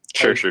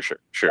 I'm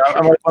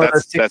like one of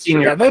those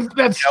 16-year-olds.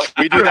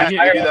 We do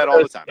that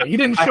all the time. You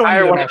didn't show I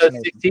hire one of those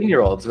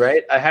 16-year-olds,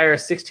 right? I hire a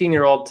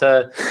 16-year-old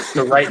to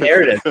write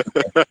narrative.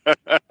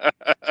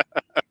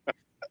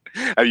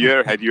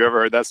 Have you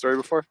ever heard that story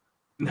before?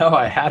 No,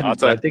 I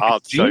hadn't. I think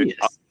it's genius.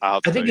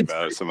 I'll tell you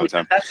about it some other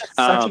time. That's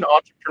such an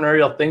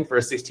entrepreneurial thing for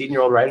a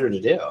 16-year-old writer to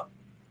do.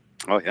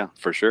 Oh yeah,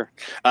 for sure.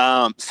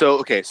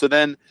 So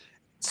then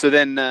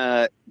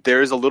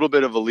there's a little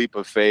bit of a leap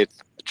of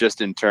faith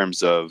just in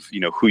terms of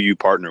who you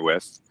partner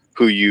with,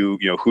 who your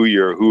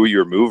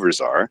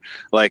movers are.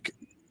 Like,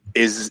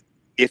 if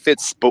you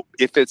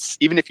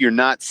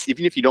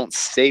don't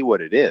say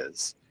what it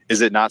is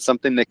it not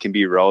something that can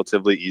be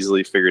relatively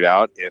easily figured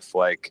out if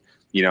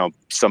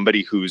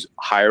somebody who's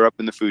higher up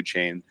in the food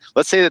chain,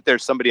 let's say that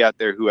there's somebody out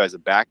there who has a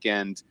back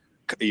end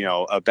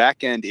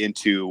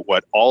into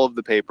what all of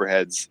the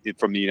paperheads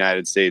from the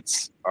United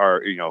States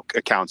are,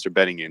 accounts are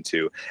betting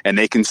into, and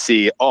they can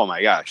see, oh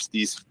my gosh,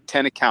 these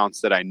 10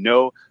 accounts that I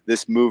know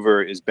this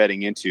mover is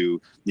betting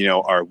into,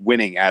 are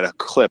winning at a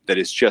clip that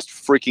is just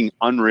freaking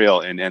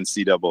unreal in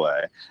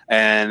NCAA.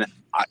 And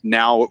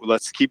now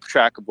let's keep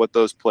track of what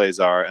those plays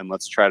are, and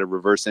let's try to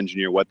reverse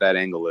engineer what that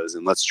angle is,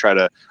 and let's try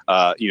to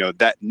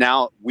that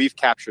now we've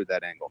captured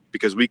that angle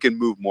because we can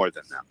move more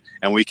than them,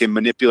 and we can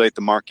manipulate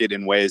the market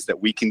in ways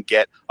that we can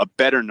get a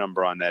better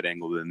number on that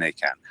angle than they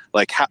can.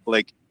 Like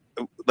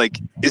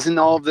isn't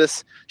all of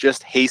this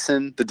just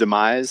hasten the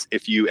demise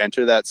if you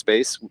enter that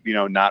space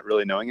not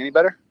really knowing any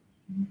better?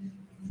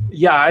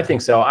 Yeah, I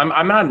think so.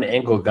 I'm not an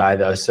angle guy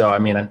though, so I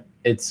mean,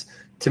 it's,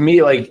 to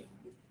me, like,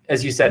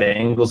 as you said,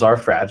 angles are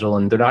fragile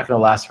and they're not going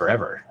to last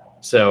forever.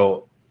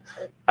 So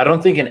I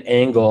don't think an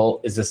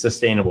angle is a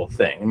sustainable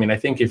thing. I mean, I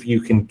think if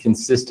you can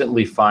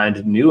consistently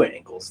find new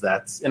angles,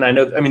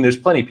 and there's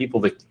plenty of people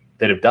that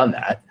have done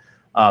that.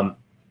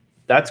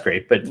 That's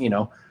great. But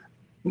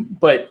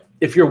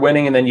if you're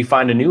winning and then you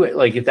find a new,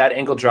 like if that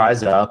angle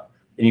dries up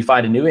and you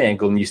find a new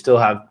angle and you still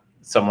have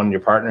someone you're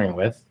partnering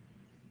with,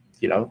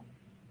 you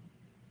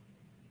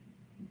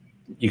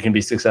can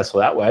be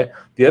successful that way.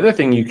 The other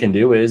thing you can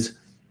do is,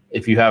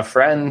 if you have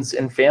friends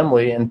and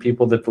family and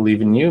people that believe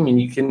in you, I mean,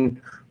 you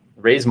can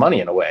raise money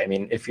in a way. I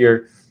mean, it's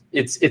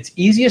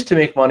easiest to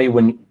make money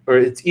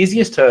it's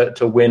easiest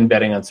to win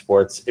betting on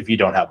sports if you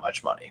don't have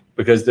much money,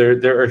 because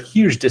there are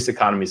huge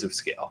diseconomies of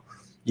scale.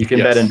 You can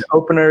bet into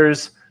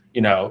openers,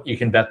 you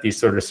can bet these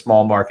sort of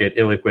small market,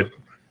 illiquid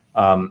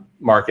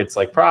markets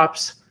like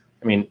props.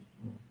 I mean,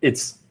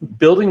 it's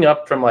building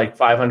up from like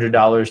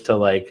 $500 to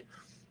like,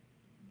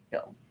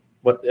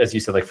 what, as you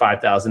said, like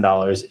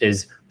 $5,000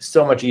 is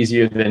so much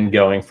easier than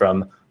going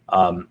from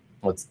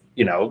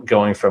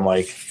going from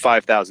like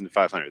 5,000 to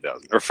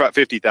 500,000 or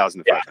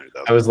 50,000 to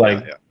 500,000. I was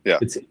like,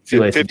 it's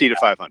 50 to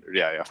 500.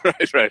 Yeah.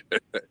 Right.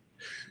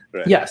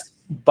 Yes.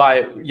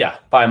 By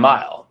a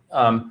mile.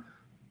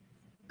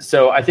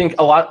 So I think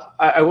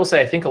I will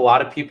say, I think a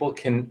lot of people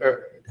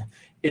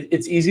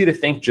it's easy to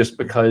think just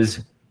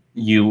because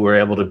you were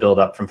able to build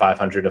up from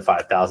 $500 to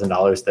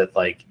 $5,000 that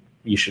like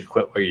you should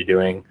quit what you're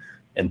doing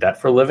and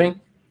bet for a living.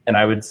 And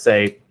I would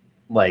say,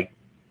 like,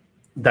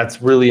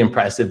 that's really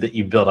impressive that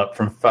you build up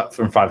from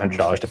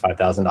 $500 to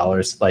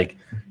 $5,000. Like,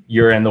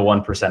 you're in the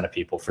 1% of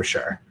people for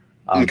sure.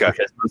 Because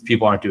most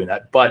people aren't doing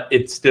that, but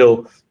it's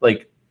still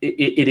like,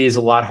 it is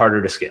a lot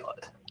harder to scale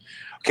it.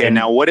 Okay.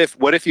 Now what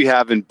if you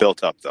haven't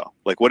built up though?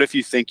 Like, what if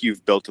you think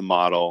you've built a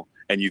model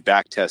and you've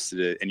back tested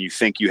it and you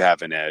think you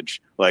have an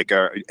edge? Like,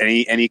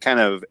 any kind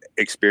of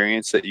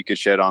experience that you could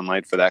shed on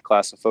light for that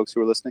class of folks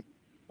who are listening?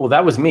 Well,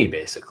 that was me,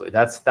 basically.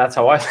 That's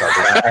how I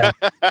started.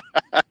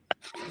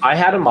 I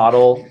had a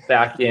model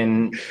back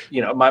in,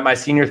 my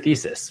senior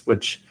thesis,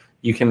 which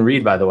you can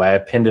read, by the way. I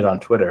pinned it on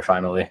Twitter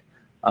finally.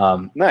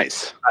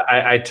 Nice.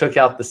 I took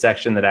out the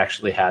section that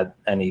actually had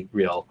any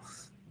real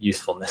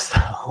usefulness,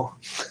 though.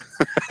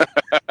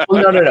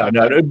 Well,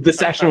 no. The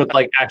section with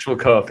like actual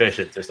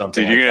coefficients or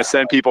something. Dude, you're gonna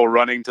send people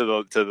running to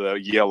the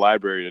Yale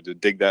library to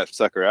dig that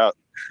sucker out.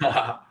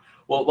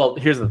 Well,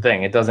 here's the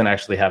thing. It doesn't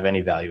actually have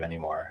any value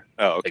anymore.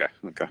 Oh, okay.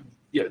 Okay.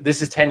 Yeah,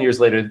 this is 10 years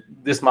later.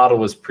 This model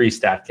was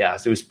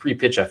pre-StatCast. It was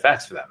pre-Pitch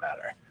FX for that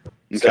matter.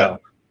 Okay. So,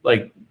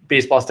 like,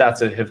 baseball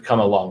stats have come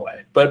a long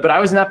way. But I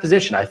was in that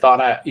position. I thought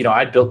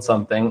I'd built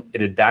something. It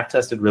had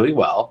back-tested really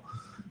well.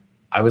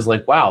 I was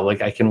like, wow,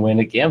 like I can win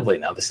at gambling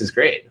now. This is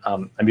great.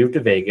 I moved to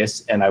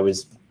Vegas and I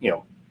was,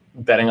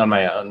 betting on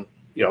my own.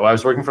 I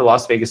was working for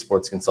Las Vegas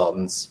sports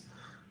consultants.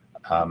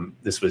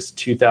 This was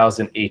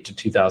 2008 to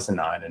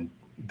 2009, and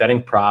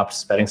betting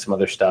props, betting some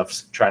other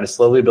stuff, trying to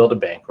slowly build a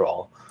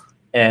bankroll.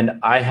 And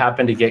I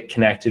happened to get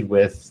connected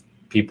with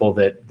people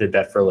that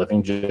bet for a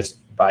living just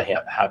by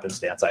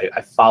happenstance.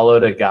 I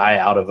followed a guy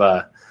out of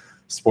a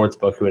sports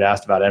book who had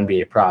asked about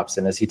NBA props.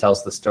 And as he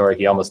tells the story,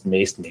 he almost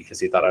maced me because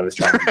he thought I was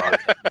trying to bug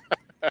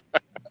him.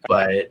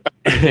 But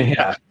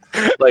yeah,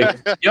 like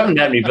you haven't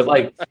met me, but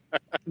like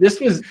this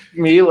was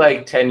me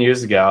like 10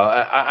 years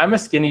ago. I'm a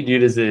skinny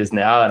dude as it is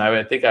now. And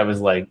I think I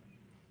was like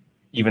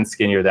even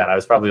skinnier then. I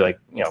was probably like,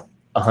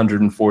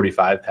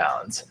 145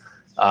 pounds.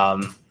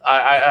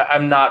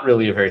 I'm not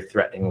really a very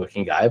threatening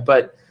looking guy,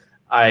 but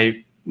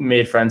I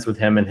made friends with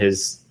him and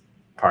his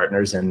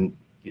partners, and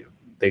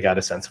they got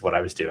a sense of what I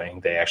was doing.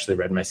 They actually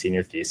read my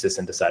senior thesis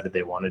and decided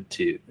they wanted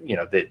to,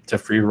 to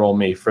free roll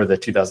me for the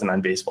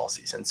 2009 baseball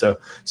season. So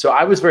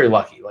I was very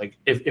lucky. Like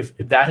if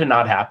that had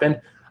not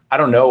happened, I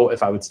don't know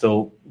if I would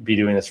still be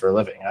doing this for a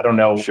living. I don't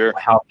know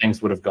how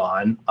things would have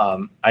gone.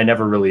 I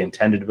never really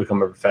intended to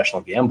become a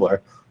professional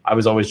gambler. I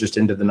was always just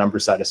into the number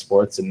side of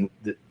sports, and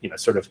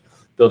sort of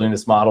building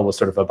this model was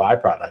sort of a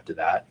byproduct of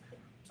that.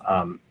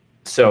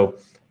 So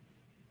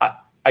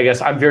I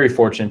guess I'm very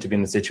fortunate to be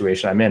in the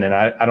situation I'm in, and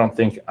I don't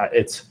think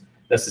it's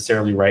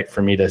necessarily right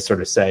for me to sort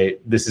of say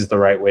this is the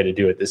right way to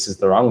do it, this is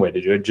the wrong way to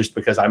do it, just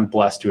because I'm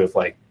blessed to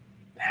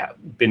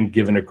have been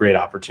given a great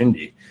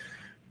opportunity.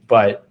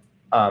 But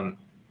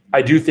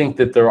I do think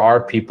that there are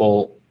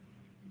people.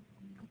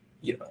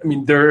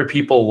 There are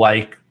people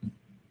like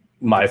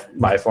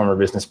my former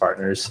business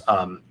partners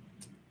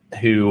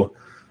who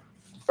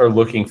are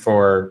looking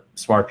for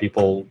smart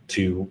people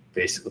to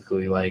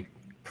basically like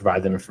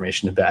provide them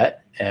information to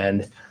bet.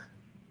 And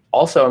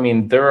also,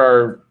 there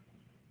are,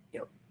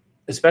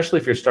 especially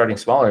if you're starting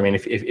smaller,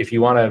 if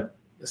you want to,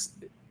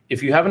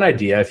 if you have an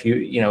idea,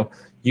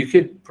 you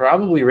could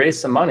probably raise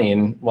some money.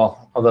 And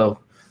although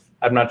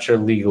I'm not sure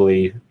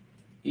legally,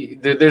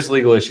 there's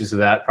legal issues with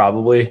that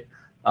probably.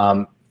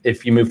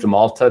 If you move to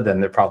Malta, then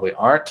there probably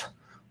aren't.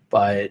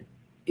 But,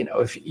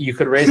 if you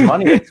could raise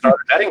money and start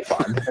a betting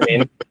fund,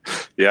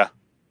 Yeah.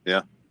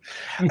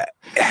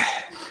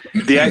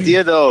 The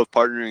idea, though, of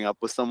partnering up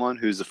with someone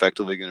who's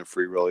effectively going to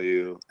free roll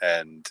you,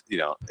 and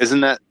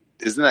isn't that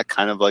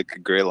kind of like a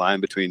gray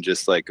line between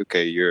just like,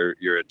 okay,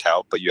 you're a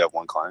tout, but you have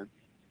one client?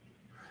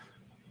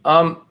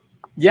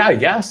 Yeah, I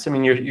guess.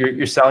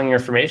 You're selling your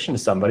information to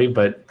somebody,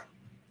 but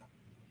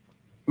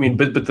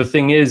but the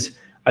thing is,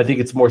 I think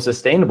it's more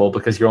sustainable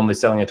because you're only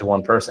selling it to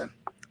one person.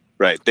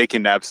 Right. They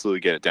can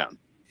absolutely get it down.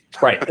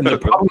 Right. And the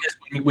problem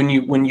is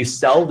when you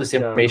sell this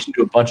information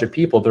to a bunch of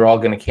people, they're all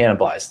going to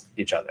cannibalize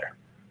each other.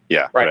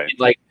 Yeah. Right.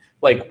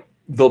 Like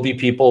there'll be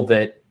people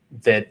that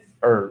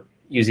are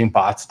using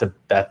bots to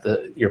bet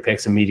your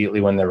picks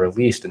immediately when they're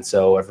released, and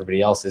so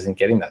everybody else isn't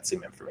getting that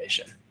same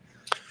information.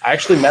 I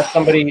actually met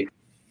somebody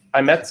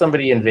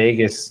in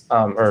Vegas,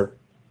 or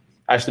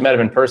I actually met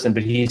him in person,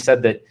 but he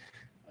said that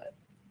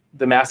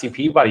the Massey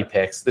Peabody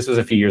picks, this was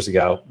a few years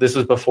ago. This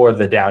was before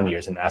the down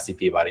years in Massey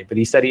Peabody, but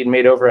he said he'd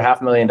made over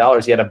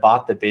 $500,000. He had a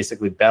bot that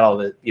basically bet all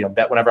the,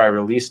 bet whenever I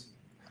released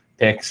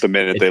picks. The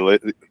minute they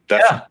lit.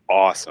 That's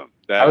awesome.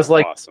 I was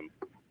like, awesome.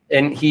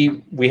 And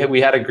we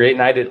had a great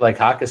night at like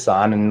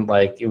Hakkasan, and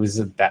like it was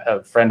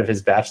a friend of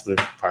his bachelor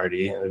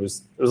party. And it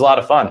was a lot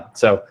of fun.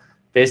 So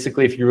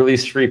basically, if you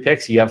release free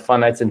picks, you have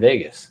fun nights in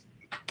Vegas.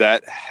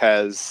 That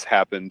has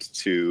happened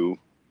to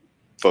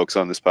folks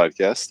on this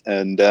podcast,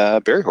 and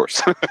Barry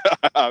Horse,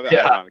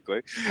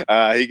 ironically,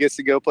 he gets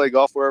to go play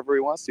golf wherever he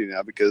wants to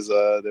now because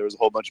there was a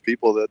whole bunch of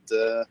people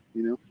that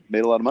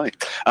made a lot of money.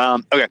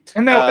 Okay,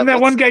 and that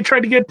one guy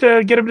tried to get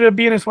him to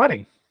be in his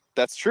wedding.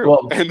 That's true,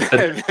 well,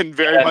 and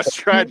very much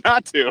tried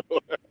not to.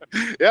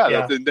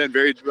 And then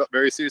very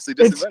very seriously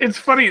disinvested. It's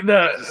funny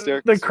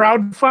the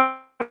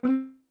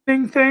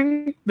crowdfunding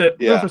thing that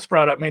Rufus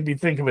brought up made me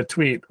think of a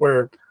tweet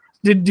where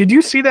did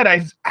you see that?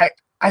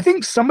 I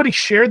think somebody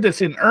shared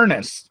this in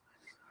earnest,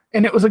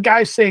 and it was a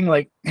guy saying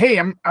like, "Hey,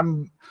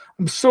 I'm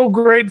so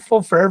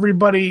grateful for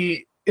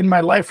everybody in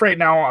my life right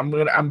now.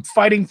 I'm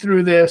fighting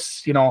through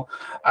this.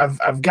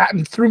 I've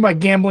gotten through my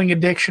gambling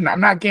addiction. I'm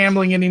not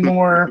gambling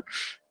anymore,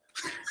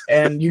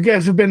 and you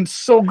guys have been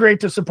so great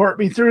to support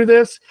me through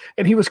this."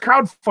 And he was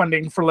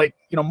crowdfunding for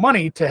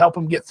money to help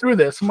him get through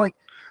this. I'm like,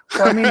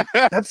 So I mean,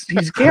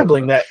 he's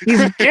gambling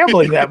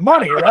that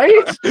money,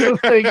 right?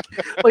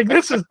 like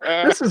this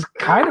is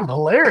kind of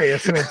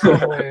hilarious in its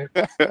own way.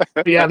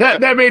 But yeah,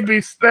 that made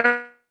me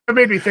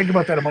think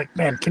about that. I'm like,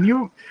 man, can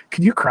you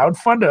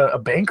crowdfund a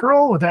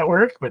bankroll? Would that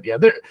work? But yeah,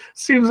 there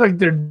seems like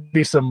there'd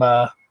be some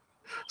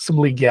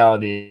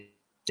legality.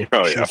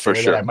 Oh yeah, for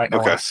sure. That I might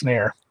not want to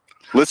snare.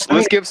 Let's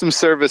give some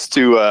service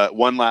to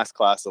one last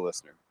class of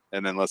listener,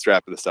 and then let's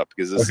wrap this up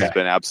because this has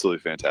been absolutely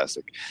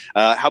fantastic.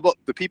 How about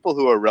the people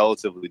who are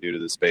relatively new to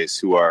the space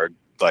who are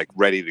like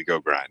ready to go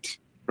grind,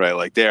 right?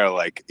 Like they are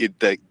like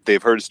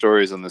they've heard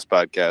stories on this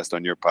podcast,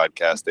 on your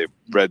podcast, they've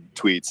read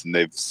tweets, and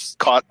they've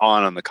caught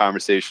on the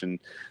conversation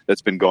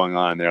that's been going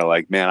on. And they're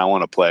like, man, I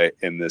want to play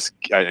in this.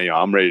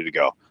 I'm ready to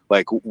go.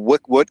 Like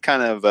what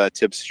kind of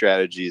tips,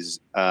 strategies,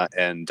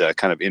 and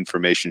kind of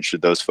information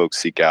should those folks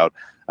seek out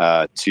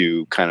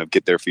to kind of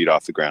get their feet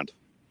off the ground?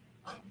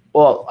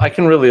 Well, I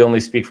can really only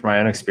speak from my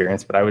own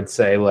experience, but I would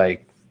say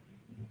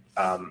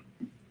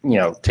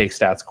take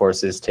stats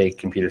courses, take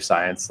computer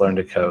science, learn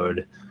to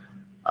code.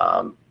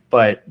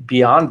 But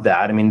beyond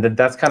that, I mean,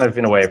 that's kind of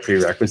in a way a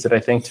prerequisite, I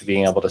think, to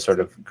being able to sort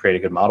of create a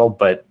good model.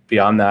 But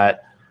beyond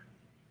that,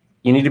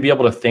 you need to be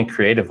able to think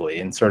creatively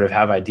and sort of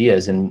have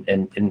ideas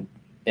and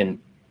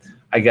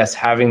I guess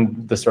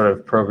having the sort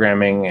of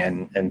programming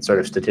and sort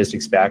of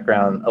statistics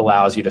background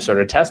allows you to sort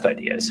of test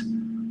ideas.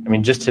 I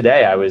mean, just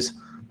today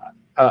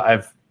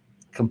I've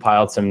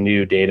compiled some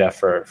new data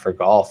for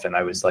golf, and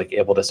I was like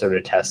able to sort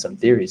of test some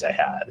theories I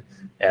had.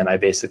 And I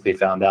basically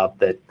found out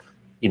that,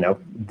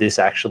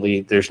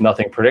 there's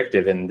nothing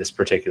predictive in this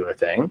particular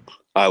thing.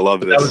 I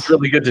love this. That was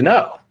really good to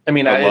know. I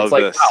mean, it's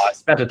like, this. wow, I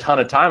spent a ton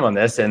of time on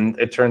this and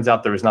it turns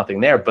out there was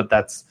nothing there, but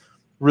that's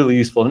really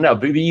useful to know.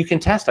 But you can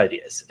test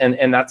ideas,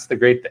 and that's the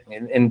great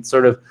thing. And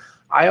sort of,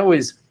 I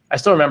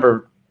still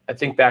remember, I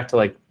think back to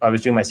like I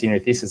was doing my senior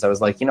thesis. I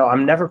was like,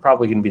 I'm never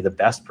probably going to be the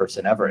best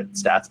person ever at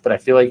stats, but I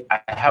feel like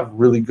I have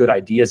really good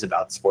ideas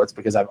about sports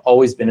because I've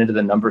always been into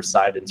the numbers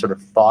side and sort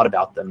of thought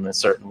about them in a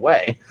certain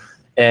way.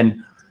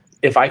 And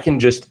if I can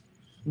just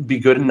be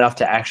good enough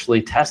to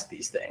actually test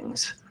these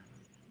things,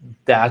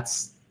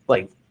 that's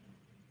like,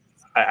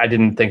 I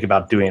didn't think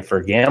about doing it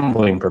for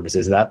gambling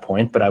purposes at that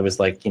point, but I was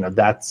like,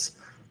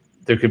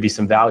 there could be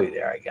some value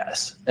there, I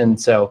guess. And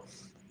so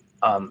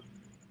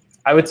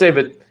I would say,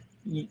 but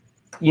you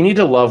need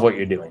to love what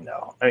you're doing,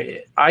 though.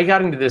 I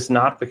got into this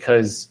not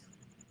because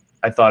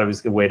I thought it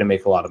was a way to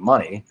make a lot of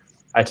money.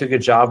 I took a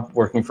job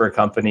working for a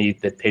company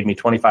that paid me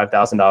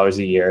 $25,000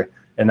 a year.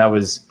 And that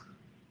was,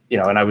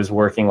 and I was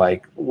working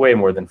like way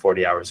more than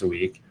 40 hours a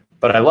week,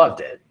 but I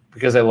loved it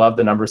because I love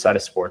the number side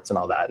of sports and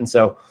all that. And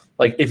so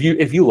like, if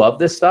you love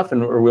this stuff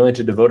and are willing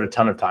to devote a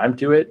ton of time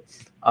to it,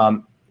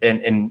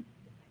 and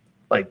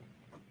like,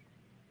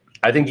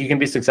 I think you can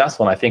be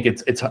successful. And I think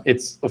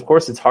it's of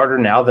course it's harder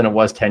now than it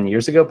was 10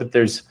 years ago, but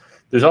there's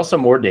also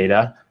more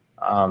data.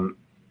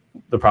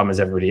 The problem is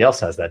everybody else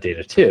has that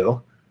data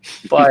too.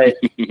 But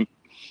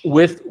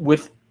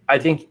I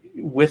think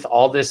with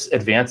all this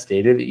advanced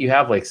data that you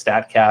have, like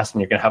StatCast,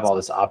 and you're going to have all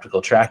this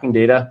optical tracking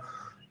data,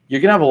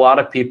 you're going to have a lot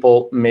of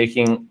people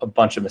making a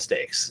bunch of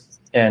mistakes.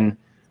 And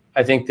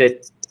I think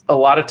that a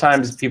lot of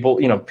times people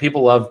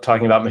love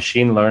talking about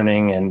machine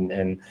learning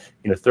and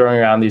throwing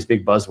around these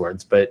big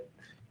buzzwords, but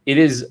it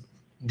is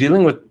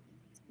dealing with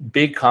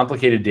big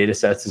complicated data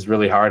sets is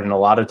really hard. And a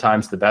lot of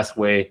times the best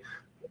way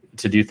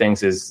to do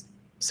things is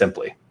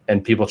simply,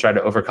 and people try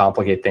to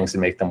overcomplicate things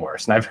and make them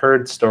worse. And I've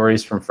heard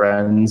stories from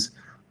friends,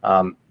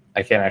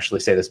 I can't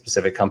actually say the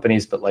specific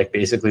companies, but like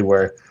basically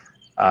where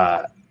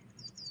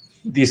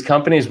these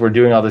companies were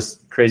doing all this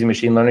crazy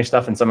machine learning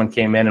stuff and someone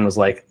came in and was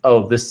like,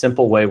 oh, this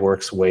simple way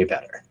works way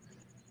better.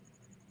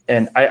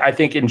 And I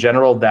think in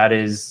general,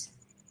 that's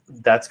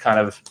kind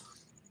of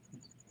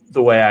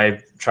the way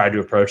I try to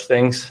approach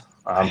things.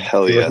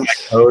 Hell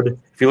yes.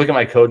 If you look at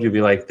my code, you'll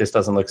be like, this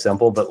doesn't look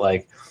simple, but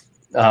like,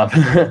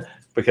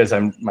 because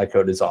my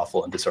code is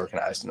awful and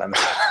disorganized and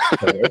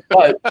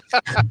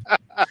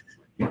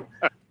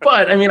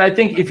but I mean, I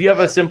think if you have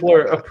a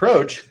simpler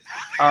approach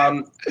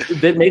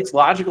that makes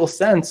logical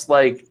sense,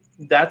 like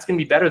that's going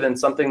to be better than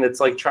something that's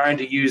like trying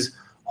to use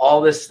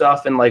all this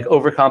stuff and like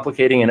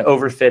overcomplicating and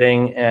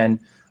overfitting. And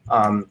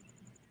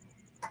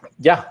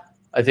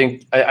I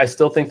think I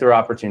still think there are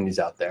opportunities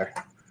out there,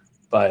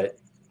 but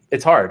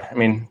it's hard. I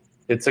mean,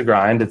 it's a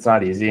grind. It's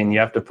not easy, and you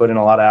have to put in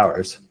a lot of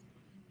hours.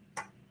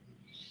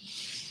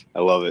 I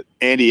love it.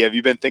 Andy, have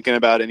you been thinking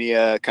about any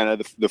kind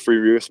of the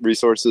free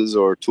resources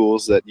or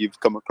tools that you've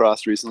come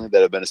across recently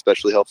that have been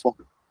especially helpful?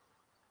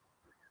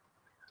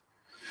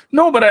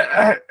 No, but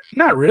I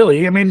not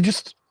really. I mean,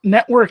 just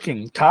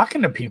networking,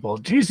 talking to people.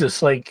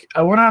 Jesus, like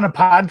I went on a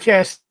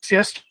podcast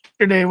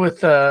yesterday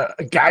with a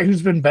guy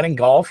who's been betting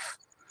golf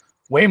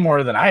way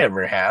more than I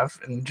ever have.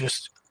 And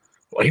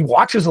he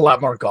watches a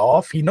lot more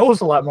golf. He knows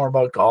a lot more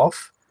about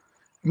golf.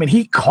 I mean,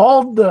 he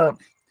called the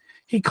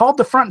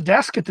front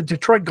desk at the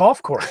Detroit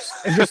golf course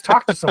and just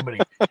talked to somebody,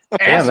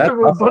 asked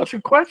him a bunch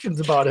of questions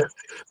about it.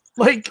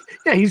 Like,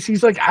 yeah,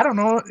 he's like, I don't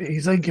know.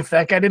 He's like, if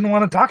that guy didn't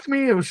want to talk to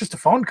me, it was just a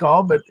phone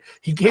call, but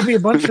he gave me a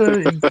bunch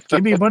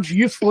of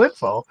useful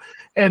info.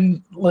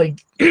 And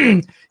like,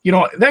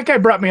 that guy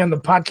brought me on the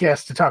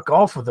podcast to talk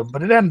golf with him,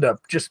 but it ended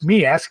up just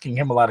me asking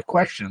him a lot of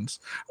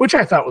questions, which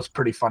I thought was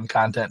pretty fun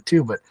content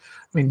too. But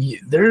I mean,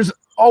 there's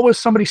always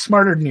somebody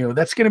smarter than you.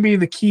 That's going to be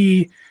the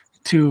key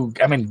to,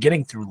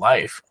 getting through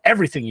life.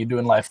 Everything you do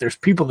in life, there's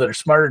people that are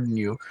smarter than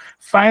you.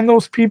 Find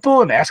those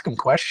people and ask them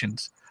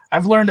questions.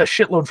 I've learned a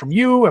shitload from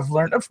you. I've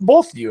learned of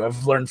both of you.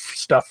 I've learned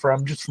stuff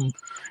from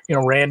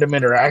random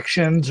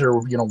interactions or,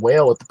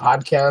 Whale with the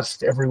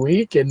podcast every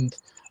week, and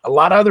a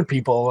lot of other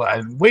people.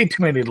 Way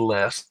too many to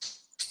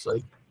list. It's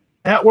like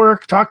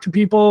network, talk to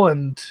people,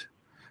 and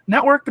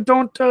network, but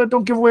don't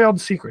give away all the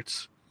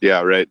secrets.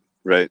 Yeah, right.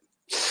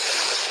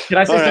 Can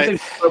I say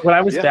something? When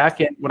I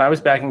was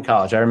back in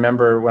college, I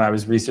remember when I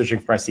was researching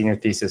for my senior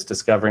thesis,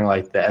 discovering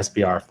like the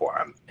SBR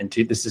forum, and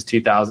this is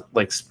 2000,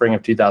 like spring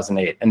of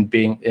 2008, and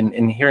being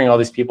and hearing all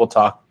these people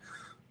talk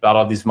about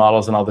all these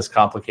models and all this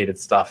complicated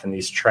stuff and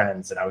these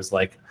trends, and I was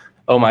like,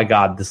 oh my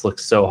god, this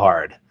looks so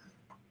hard.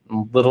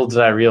 Little did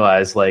I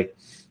realize, like,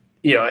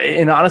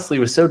 and honestly,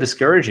 it was so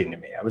discouraging to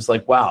me. I was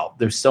like, wow,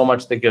 there's so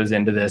much that goes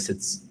into this.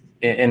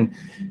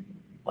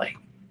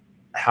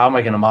 How am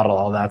I going to model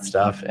all that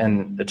stuff?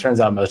 And it turns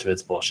out most of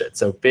it's bullshit.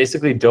 So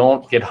basically,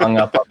 don't get hung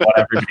up on what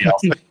everybody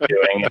else is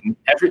doing. And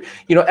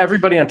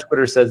everybody on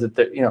Twitter says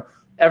that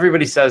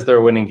everybody says they're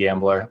a winning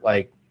gambler.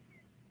 Like,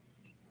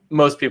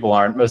 most people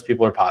aren't. Most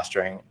people are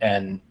posturing,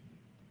 and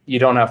you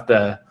don't have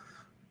to.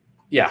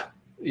 Yeah,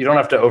 you don't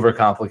have to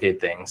overcomplicate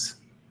things.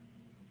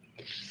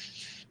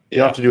 You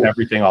don't have to do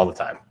everything all the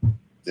time.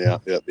 Yeah.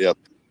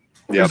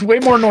 There's way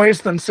more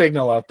noise than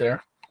signal out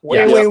there.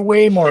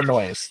 Way more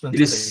noise. It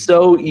is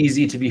so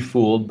easy to be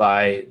fooled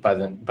by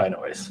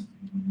noise,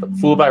 but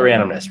fooled by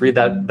randomness. Read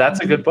that. That's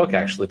a good book,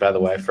 actually, by the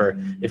way, for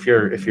if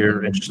you're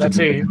interested.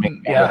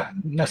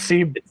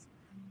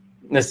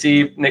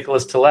 Nasib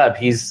Nicholas Taleb.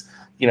 He's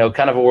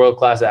kind of a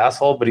world-class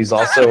asshole, but he's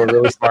also a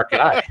really smart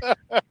guy.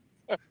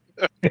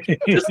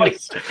 Just like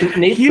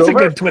Nate he's Silver.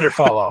 A good Twitter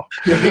follow.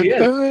 He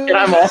is. And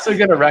I'm also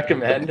going to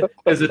recommend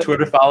as a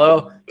Twitter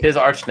follow his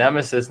arch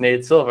nemesis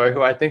Nate Silver,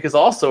 who I think is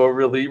also a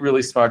really,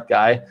 really smart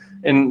guy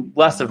and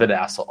less of an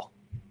asshole.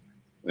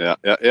 Yeah.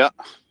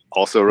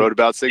 Also wrote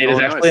about signal.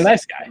 Nate is actually a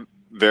nice guy.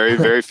 Very,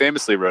 very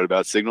famously wrote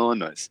about signal and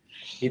noise.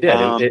 He did.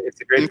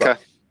 It's a great book.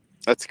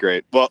 That's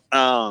great. Well,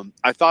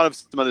 I thought of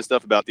some other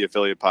stuff about the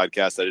affiliate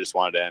podcast that I just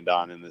wanted to end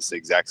on in this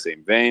exact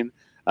same vein.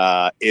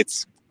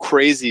 It's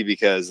crazy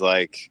because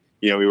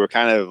we were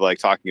kind of like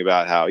talking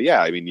about how,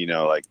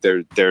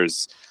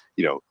 there's,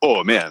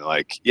 oh man,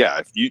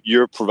 if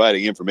you're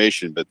providing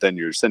information, but then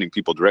you're sending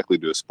people directly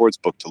to a sports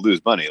book to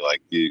lose money,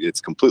 it's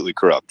completely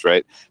corrupt,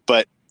 right?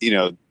 But,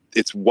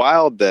 it's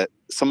wild that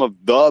some of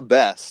the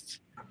best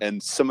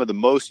and some of the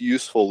most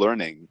useful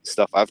learning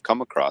stuff I've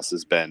come across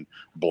has been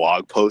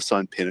blog posts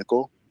on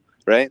Pinnacle,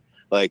 right?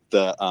 Like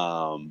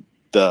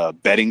the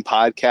betting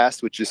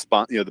podcast, which is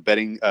the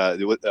betting,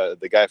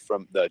 the guy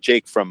from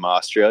Jake from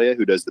Australia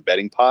who does the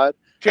betting pod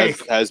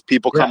has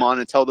people come on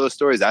and tell those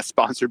stories. That's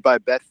sponsored by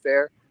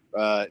Betfair.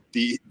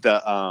 The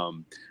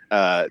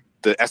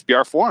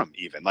SBR forum,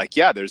 even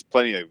there's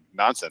plenty of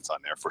nonsense on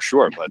there for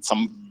sure, but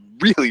some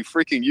really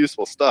freaking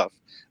useful stuff.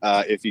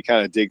 If you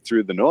kind of dig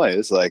through the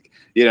noise,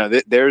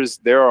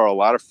 there are a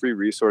lot of free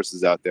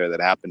resources out there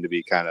that happen to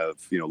be kind of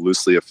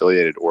loosely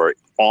affiliated or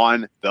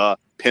on the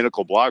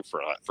Pinnacle blog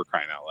for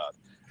crying out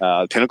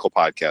loud. Pinnacle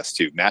podcast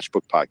too,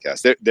 Matchbook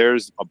podcast.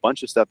 There's a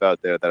bunch of stuff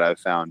out there that I've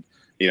found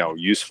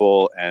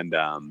useful and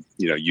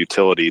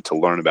utility to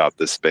learn about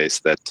this space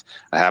that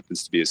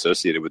happens to be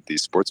associated with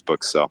these sports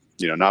books. So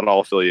not all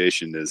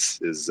affiliation is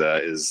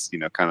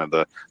kind of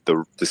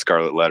the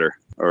scarlet letter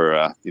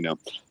or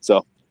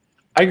so.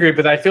 I agree,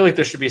 but I feel like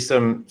there should be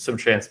some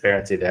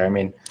transparency there. I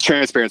mean,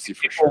 transparency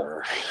for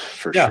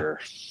sure.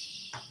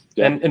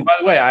 Yeah. And by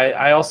the way,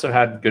 I also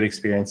had good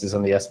experiences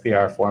on the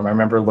SPR forum. I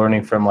remember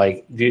learning from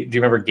do you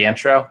remember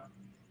Gantro?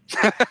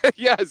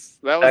 Yes,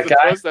 that was the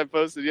post I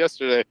posted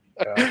yesterday.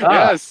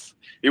 Yes,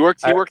 he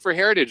worked for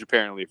Heritage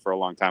apparently for a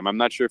long time. I'm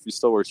not sure if he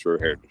still works for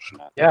Heritage or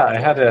not. Yeah, I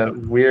had a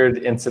weird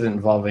incident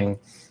involving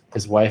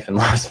his wife in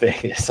Las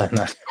Vegas. I'm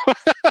not.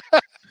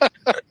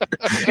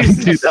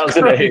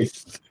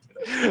 2008.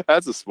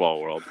 That's a small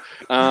world.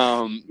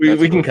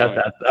 We can cut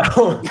that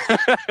though.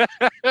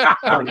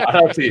 Not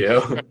up to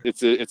you.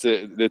 It's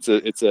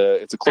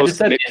a close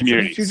knit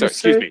community. So,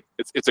 excuse me.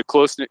 It's a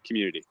close knit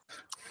community.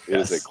 It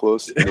is a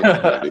close knit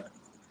community.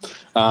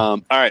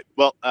 All right.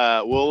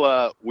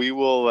 Well, we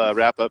will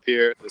wrap up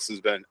here. This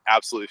has been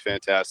absolutely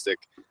fantastic.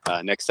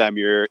 Next time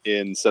you're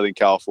in Southern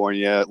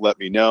California, let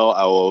me know.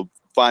 I will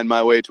find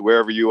my way to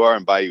wherever you are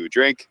and buy you a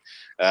drink.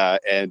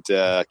 And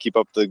keep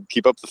up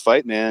the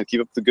fight, man.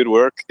 Keep up the good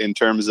work in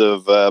terms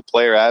of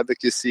player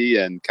advocacy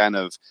and kind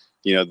of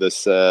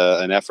this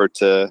an effort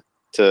to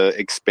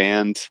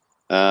expand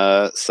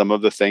some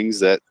of the things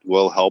that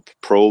will help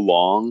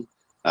prolong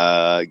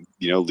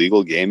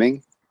legal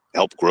gaming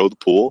help grow the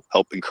pool,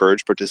 help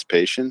encourage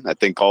participation. I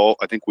think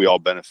we all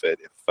benefit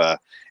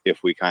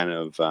if we kind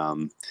of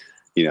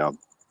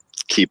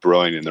keep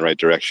rowing in the right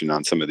direction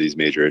on some of these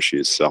major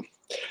issues. So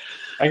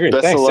I agree.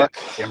 Best Thanks. of luck.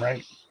 Damn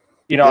right.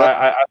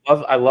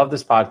 I love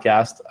this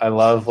podcast. I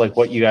love like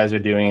what you guys are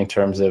doing in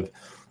terms of,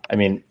 I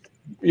mean,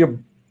 you're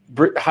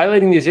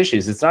highlighting these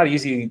issues. It's not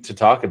easy to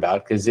talk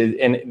about because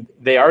and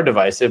they are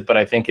divisive, but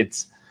I think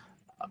it's,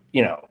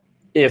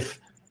 if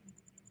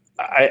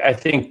I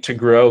think to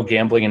grow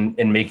gambling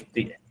and make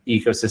the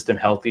ecosystem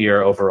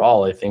healthier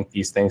overall, I think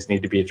these things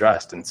need to be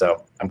addressed. And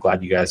so I'm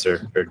glad you guys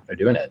are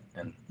doing it.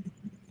 And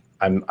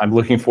I'm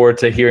looking forward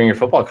to hearing your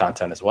football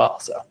content as well.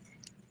 So.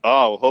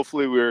 Oh,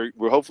 hopefully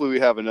we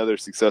have another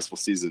successful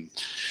season,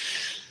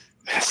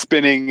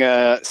 spinning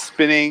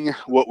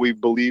what we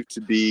believe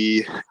to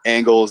be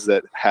angles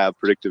that have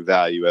predictive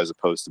value as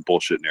opposed to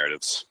bullshit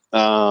narratives.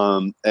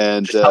 And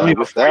just tell me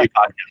before you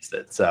podcast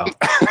it. So.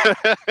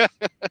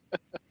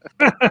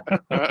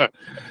 All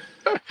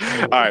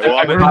right. Well,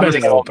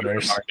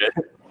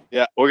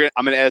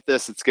 I'm gonna edit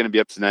this. It's gonna be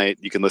up tonight.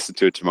 You can listen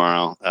to it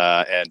tomorrow,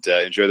 and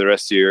enjoy the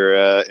rest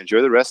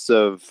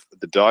of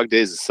the dog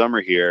days of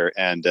summer here.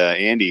 And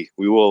Andy,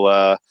 we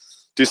will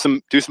do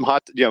some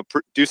hot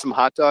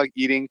dog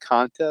eating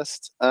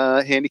contest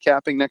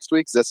handicapping next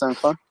week. Does that sound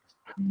fun?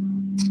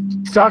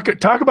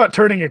 Talk about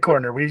turning a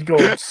corner. We go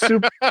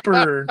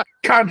super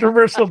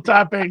controversial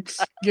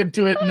topics, get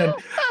to it,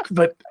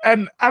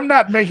 and I'm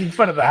not making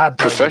fun of the hot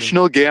dog.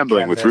 Professional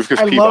gambling with Rufus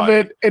I Peabody. love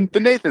it. And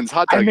the Nathan's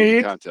hot dog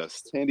eating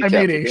contest. Andy and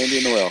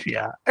the Whale.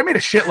 Yeah, I made a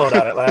shitload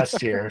on it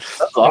last year.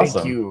 That's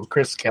awesome. Thank you,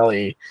 Chris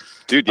Kelly.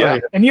 Dude, yeah.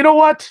 And you know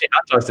what?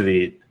 Hot dogs to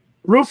eat.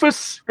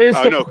 Rufus is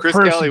Chris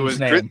Kelly was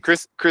name.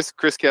 Chris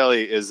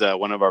Kelly is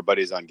one of our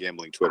buddies on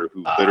gambling Twitter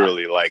who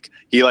literally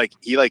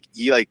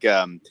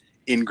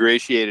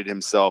ingratiated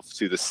himself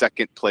to the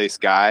second place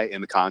guy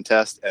in the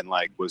contest and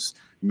was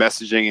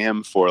messaging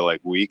him for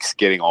weeks,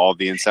 getting all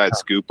the inside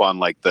scoop on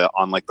the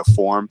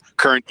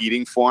current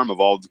eating form of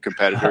all the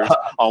competitors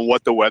on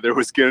what the weather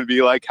was going to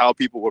be like, how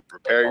people were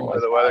preparing for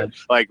the weather.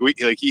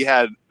 He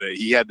had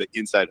the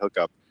inside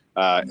hookup,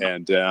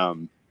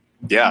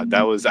 yeah,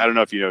 that was, I don't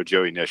know if you know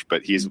Joey Nish,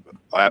 but he's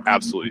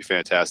absolutely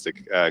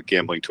fantastic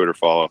gambling Twitter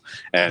follow.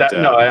 And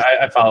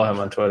I follow him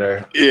on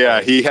Twitter.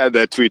 Yeah, he had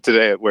that tweet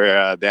today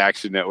where the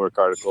Action Network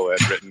article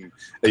had written,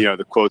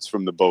 the quotes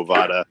from the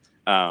Bovada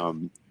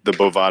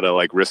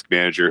risk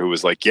manager who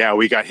was like, yeah,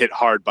 we got hit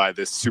hard by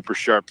this super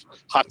sharp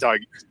hot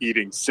dog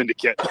eating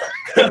syndicate.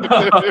 Did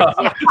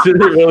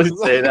they really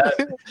say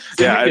that?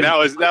 Yeah, and that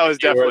was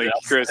definitely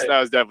Chris. That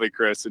was definitely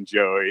Chris and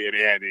Joey and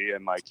Andy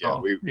and that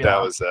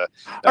was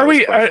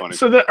funny.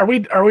 So are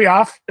we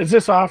off? Is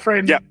this off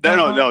right now? Yeah,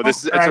 no.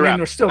 This is a wrap.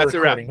 We're still That's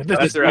recording.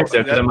 That's a wrap.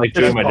 I'm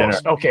doing my dinner.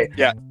 Okay.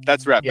 Yeah,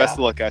 that's a wrap. Yeah. Best of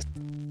luck, guys.